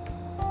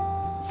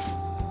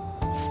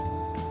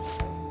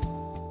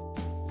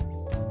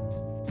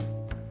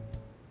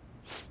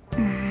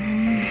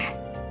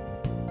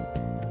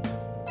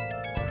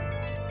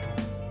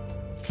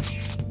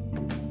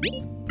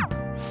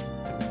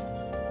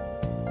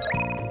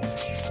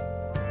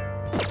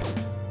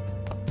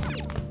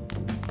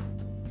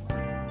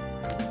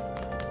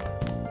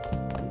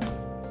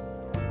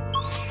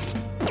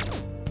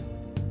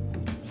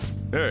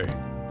 Hey.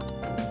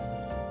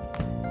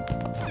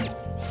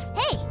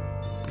 Hey!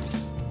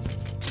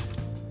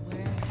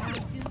 Where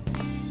have you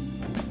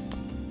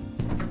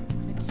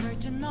been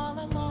searching all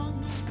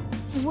along.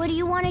 What do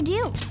you want to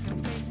do?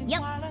 I'm facing Yep.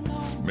 twilight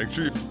alone. Make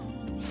sure you.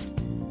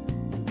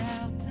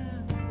 Without a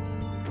clue.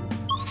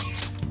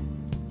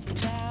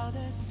 Without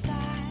a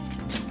sign.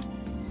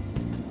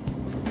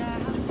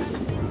 Without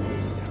grasping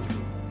it.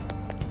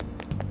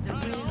 The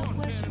real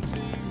question to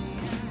be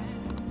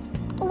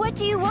asked. What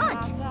do you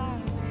want?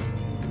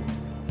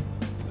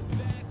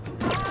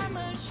 I'm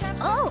a chef.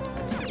 Oh!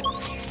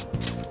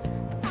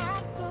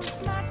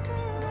 Apples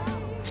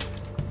masquerade,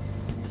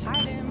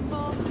 hiding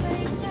both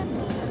face and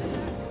mind.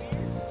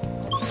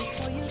 Wait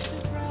for you to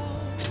grow.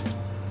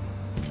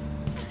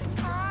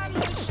 I'm a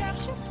chef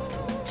too.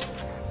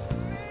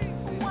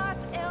 What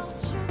else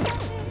should I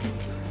need?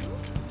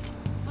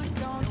 Please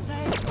don't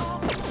take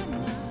off my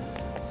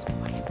mask.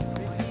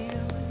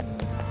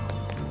 Revealing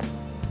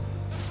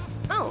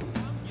all. Oh.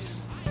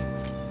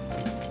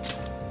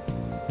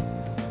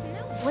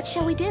 What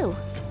shall we do?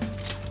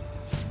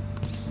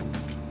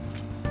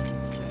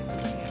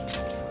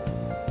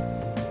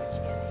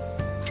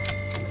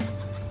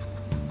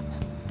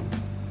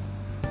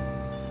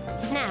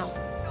 Now.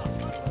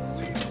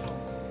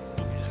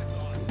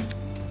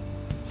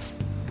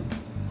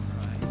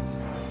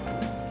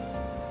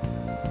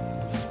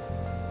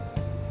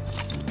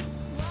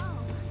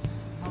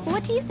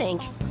 What do you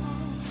think?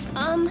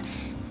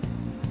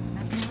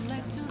 Nothing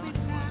left to be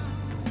found.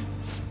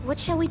 What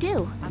shall we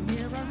do? A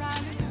mirror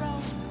right in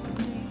front of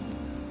me.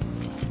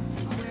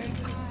 Is where you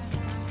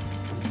stand.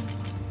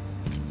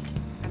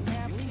 An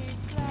empty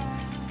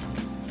glass,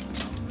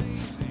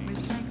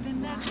 reflecting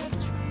as a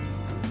tree.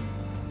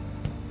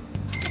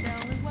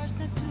 There is words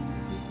that to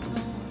be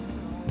told.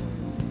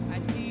 I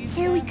need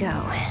Here we go.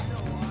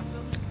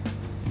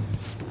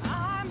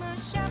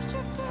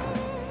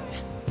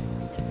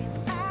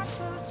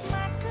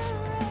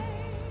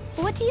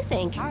 do you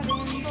think? Heart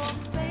in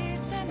both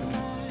face and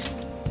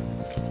mind.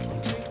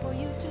 It's free for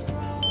you to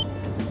draw.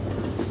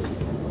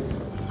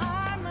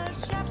 I'm a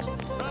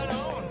shapeshifter. Right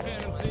on,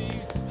 Phantom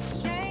Thieves.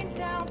 Chained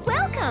down to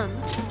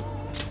Welcome!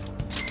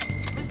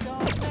 this,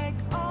 don't take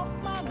off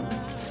my mind.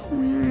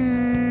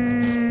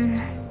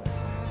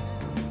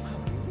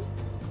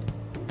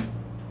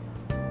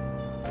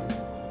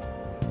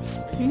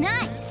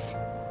 Nice.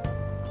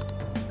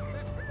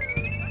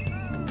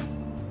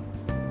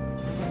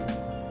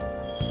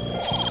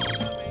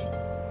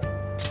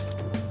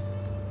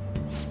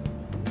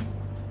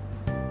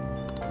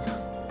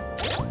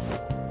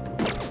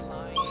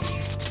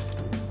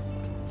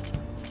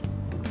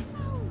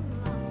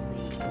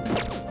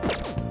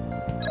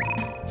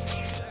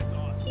 That's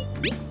awesome.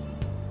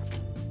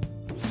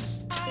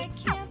 I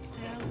can't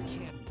tell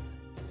you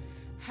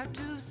how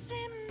to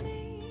see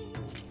me.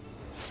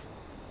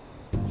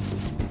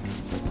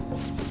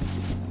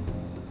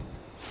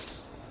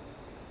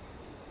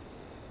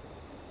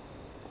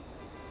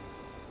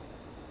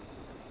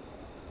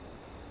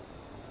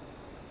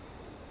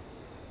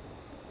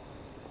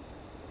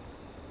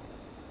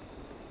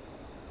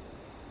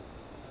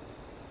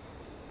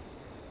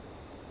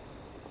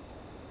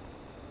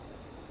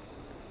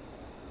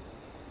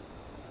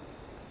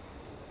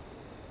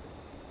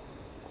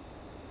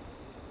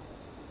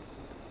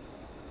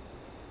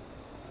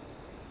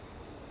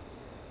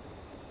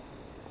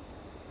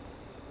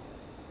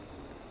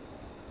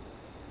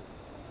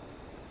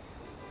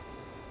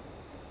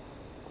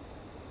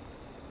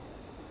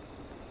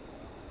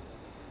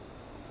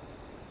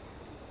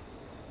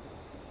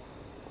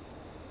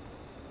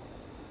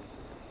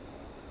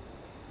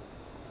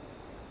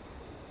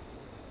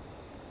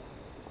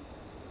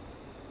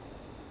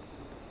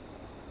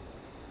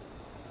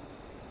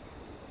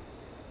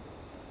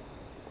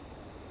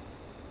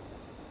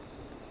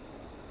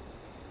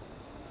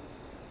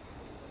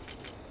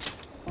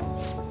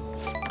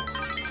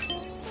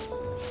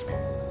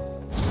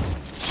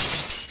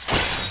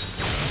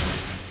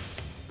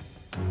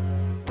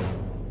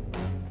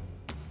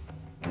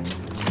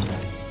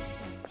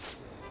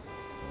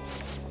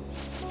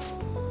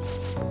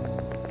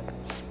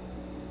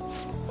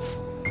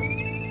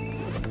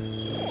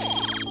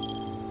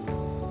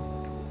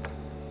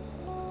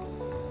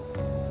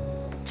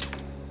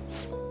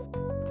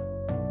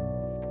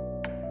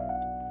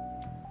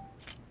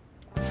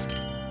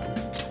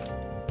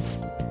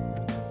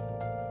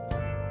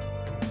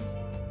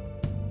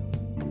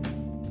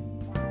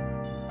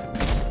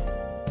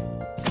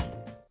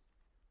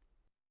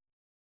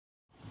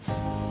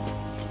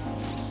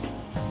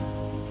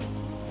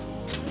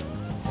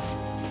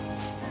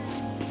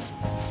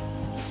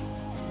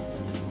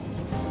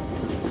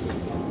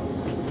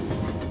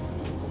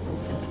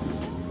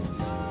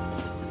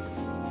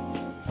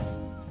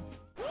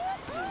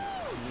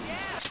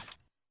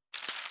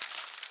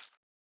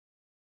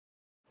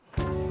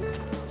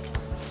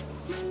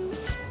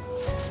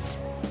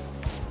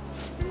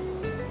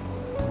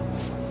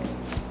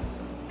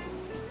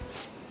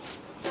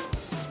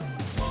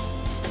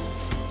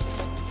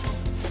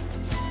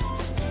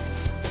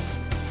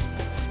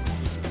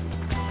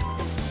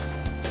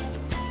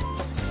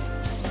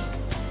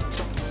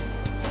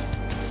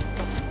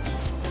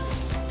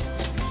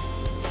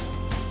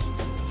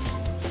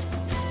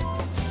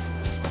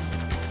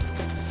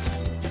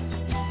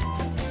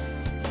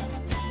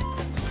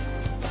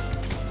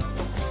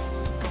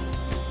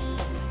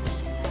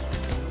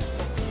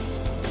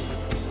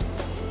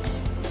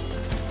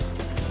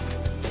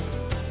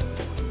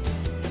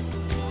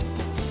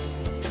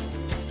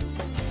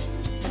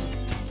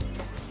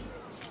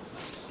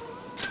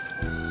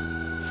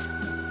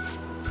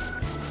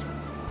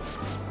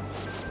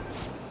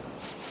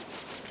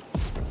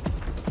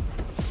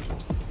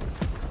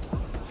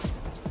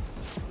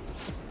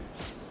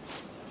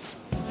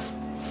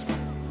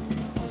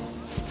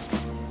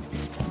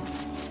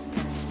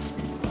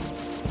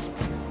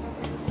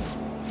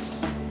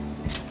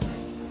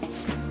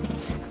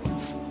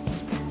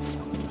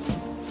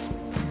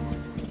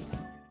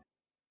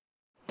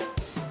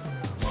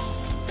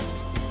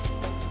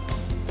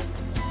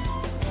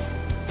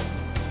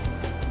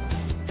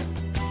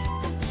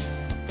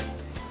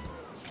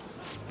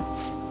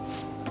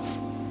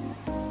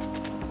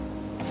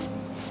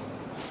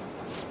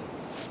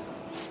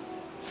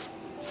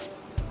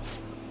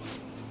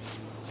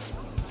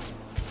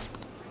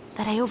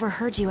 But I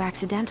overheard you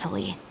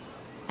accidentally.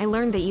 I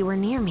learned that you were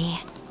near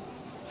me.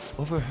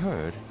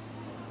 Overheard?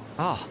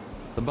 Ah,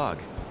 the bug.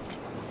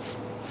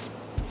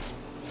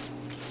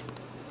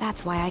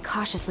 That's why I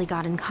cautiously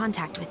got in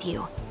contact with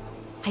you.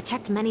 I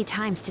checked many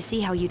times to see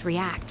how you'd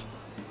react.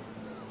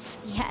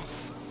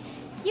 Yes.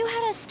 You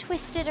had us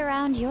twisted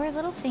around your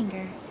little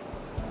finger.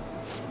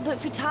 But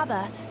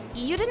Futaba,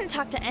 you didn't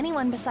talk to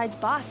anyone besides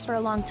Boss for a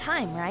long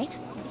time, right?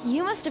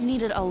 You must have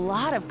needed a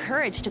lot of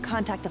courage to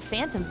contact the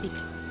Phantom Thief.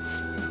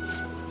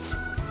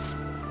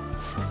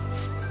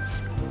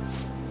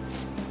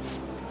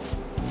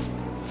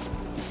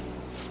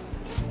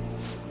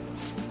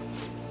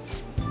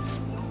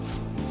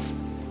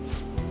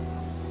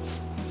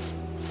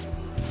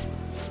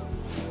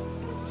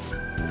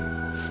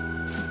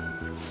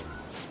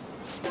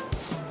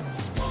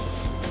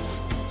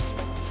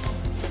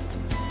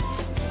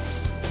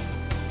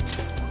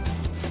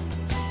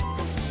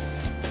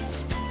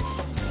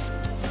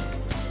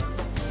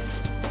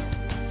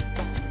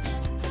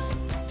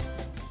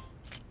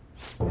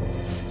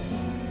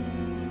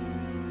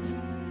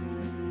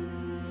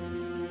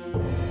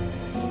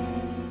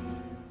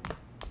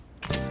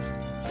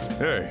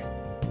 Hey.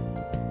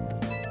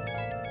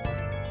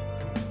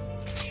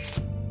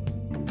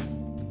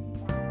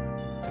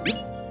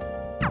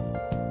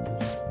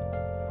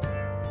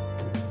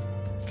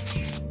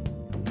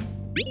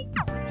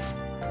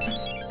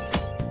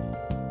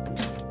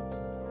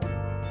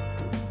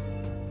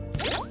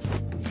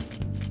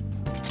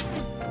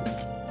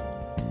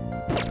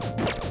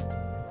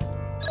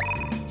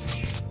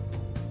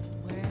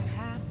 Where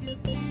have you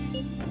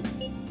been?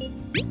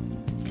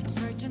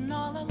 Searching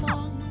all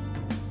along.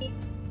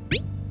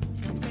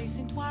 You're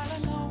facing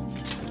twilight alone.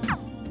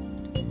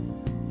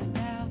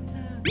 Without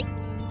a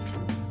clue.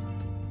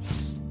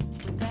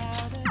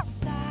 Without a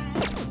sign.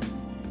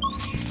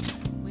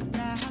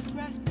 Without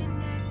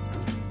grasping it.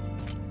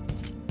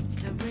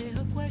 The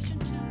real question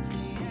to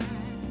be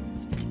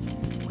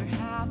asked. Where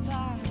have I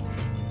been?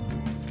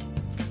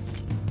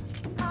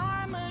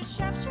 I'm a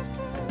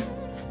sharpshooter.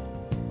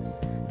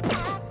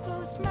 At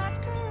Ghost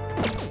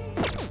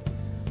Masquerade,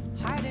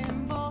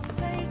 hiding both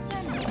face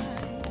and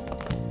mind,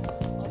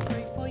 all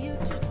free for you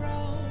to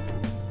draw.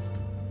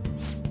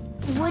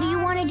 What do you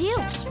want to do?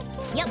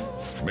 Yep.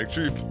 Make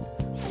sure you...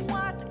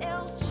 What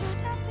else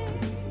should I be?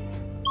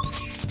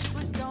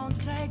 Please don't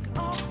take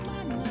off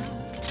my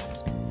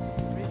mask.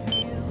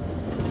 Reveal.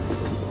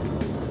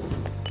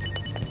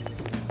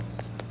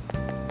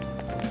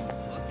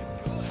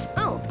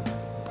 Oh.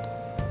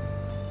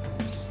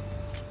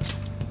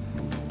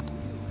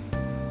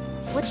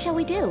 What shall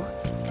we do?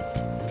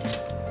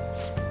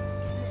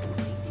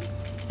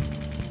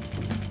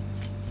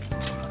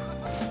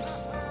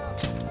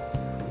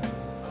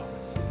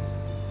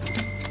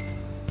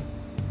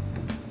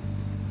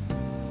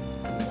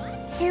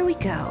 Here we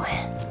go.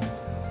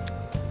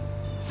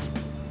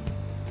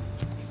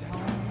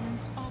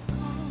 Moments of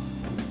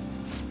calm.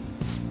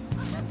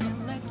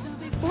 Nothing left to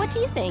be What do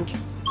you think?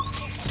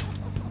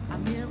 a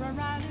mirror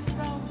right in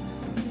front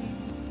of me.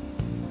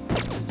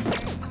 That's where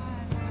I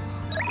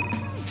find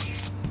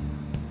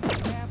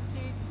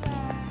empty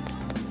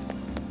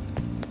glass.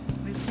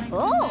 Reflecting Oh.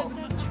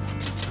 message.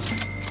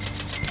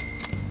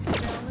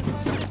 It's only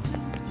words to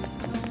be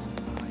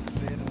told.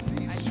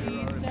 I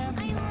need them.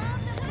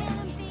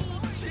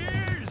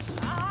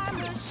 I'm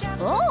a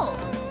shepherd. Oh.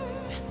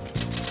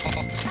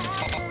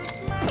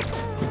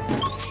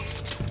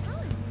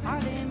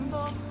 Heart in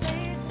both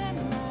face and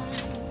mind.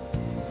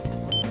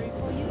 Free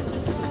for you to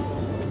draw.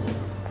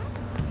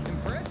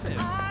 Impressive.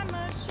 I'm a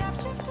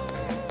sharpshooter.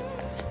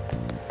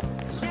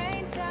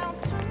 Chained down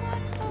to my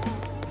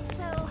core.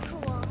 So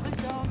cool. Please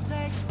don't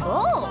take Oh.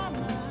 off my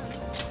mind.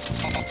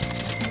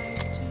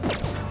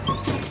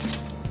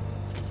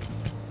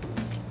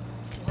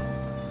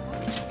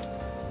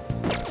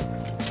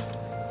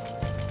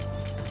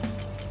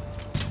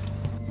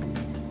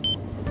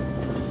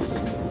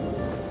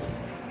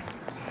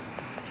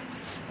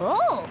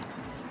 Oh.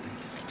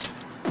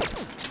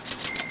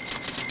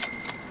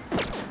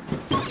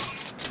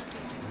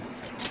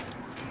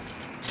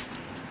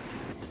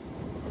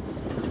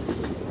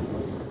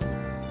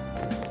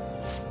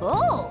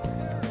 Oh.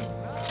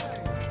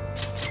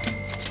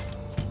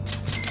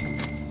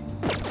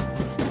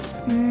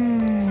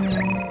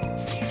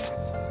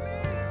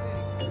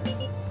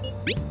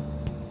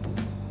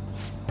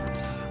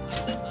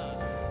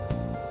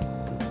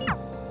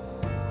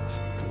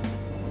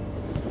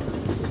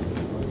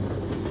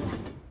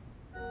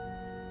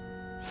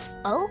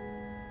 Oh?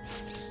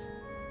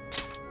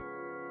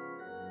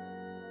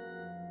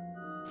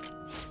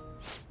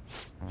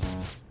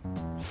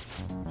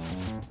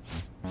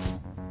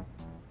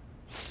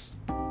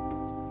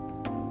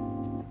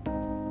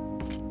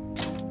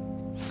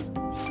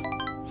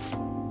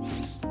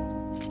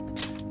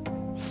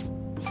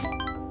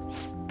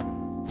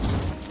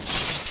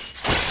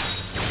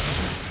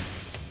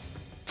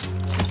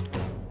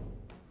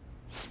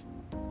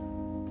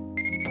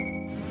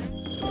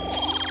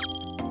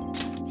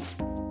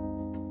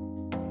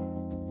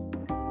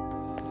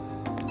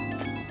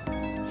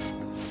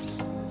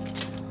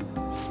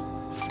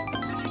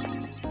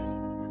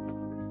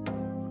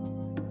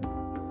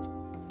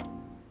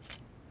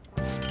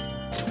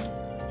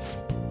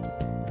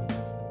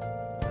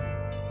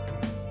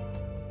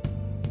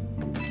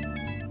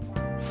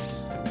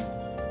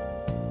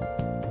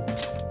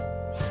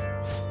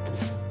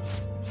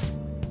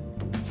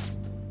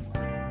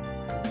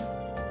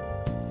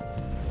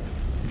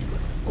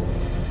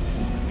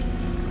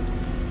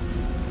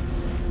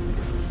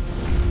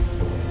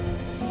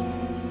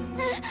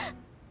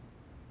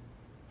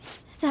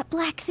 That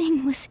black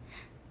thing was...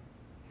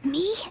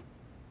 me?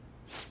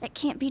 That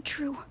can't be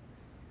true.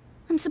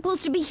 I'm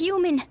supposed to be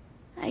human.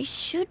 I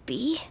should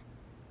be.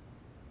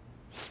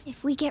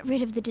 If we get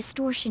rid of the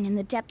distortion in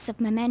the depths of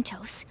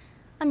mementos,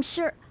 I'm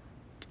sure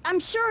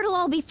it'll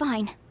all be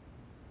fine.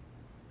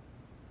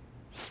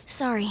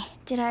 Sorry,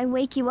 did I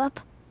wake you up?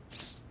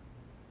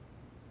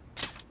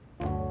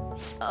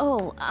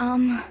 Oh,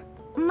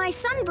 my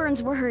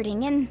sunburns were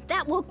hurting, and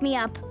that woke me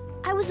up.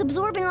 I was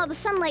absorbing all the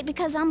sunlight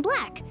because I'm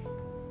black.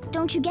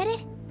 Don't you get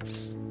it?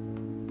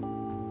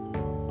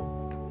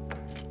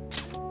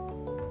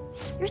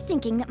 You're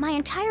thinking that my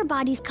entire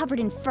body's covered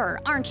in fur,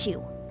 aren't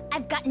you?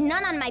 I've got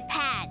none on my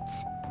pads.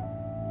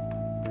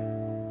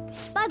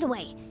 By the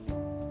way,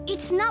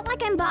 it's not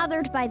like I'm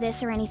bothered by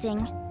this or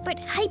anything, but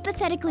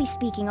hypothetically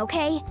speaking,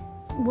 okay?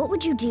 What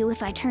would you do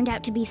if I turned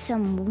out to be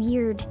some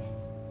weird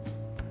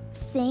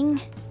thing?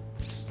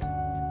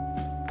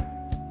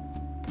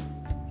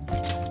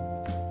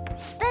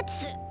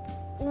 That's,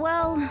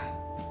 well,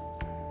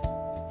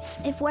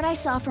 if what I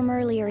saw from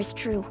earlier is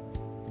true,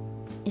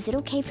 is it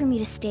okay for me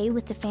to stay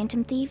with the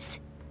Phantom Thieves?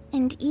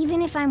 And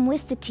even if I'm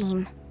with the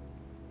team,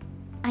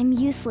 I'm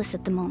useless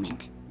at the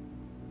moment.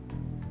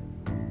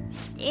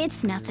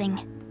 It's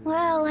nothing.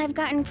 Well, I've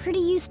gotten pretty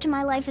used to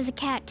my life as a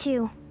cat,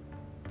 too.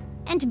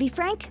 And to be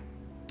frank,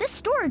 this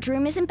storage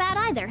room isn't bad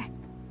either.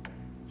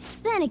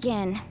 Then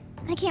again,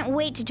 I can't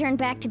wait to turn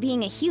back to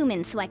being a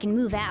human so I can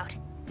move out.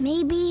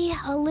 Maybe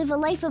I'll live a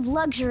life of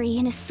luxury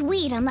in a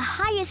suite on the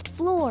highest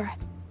floor.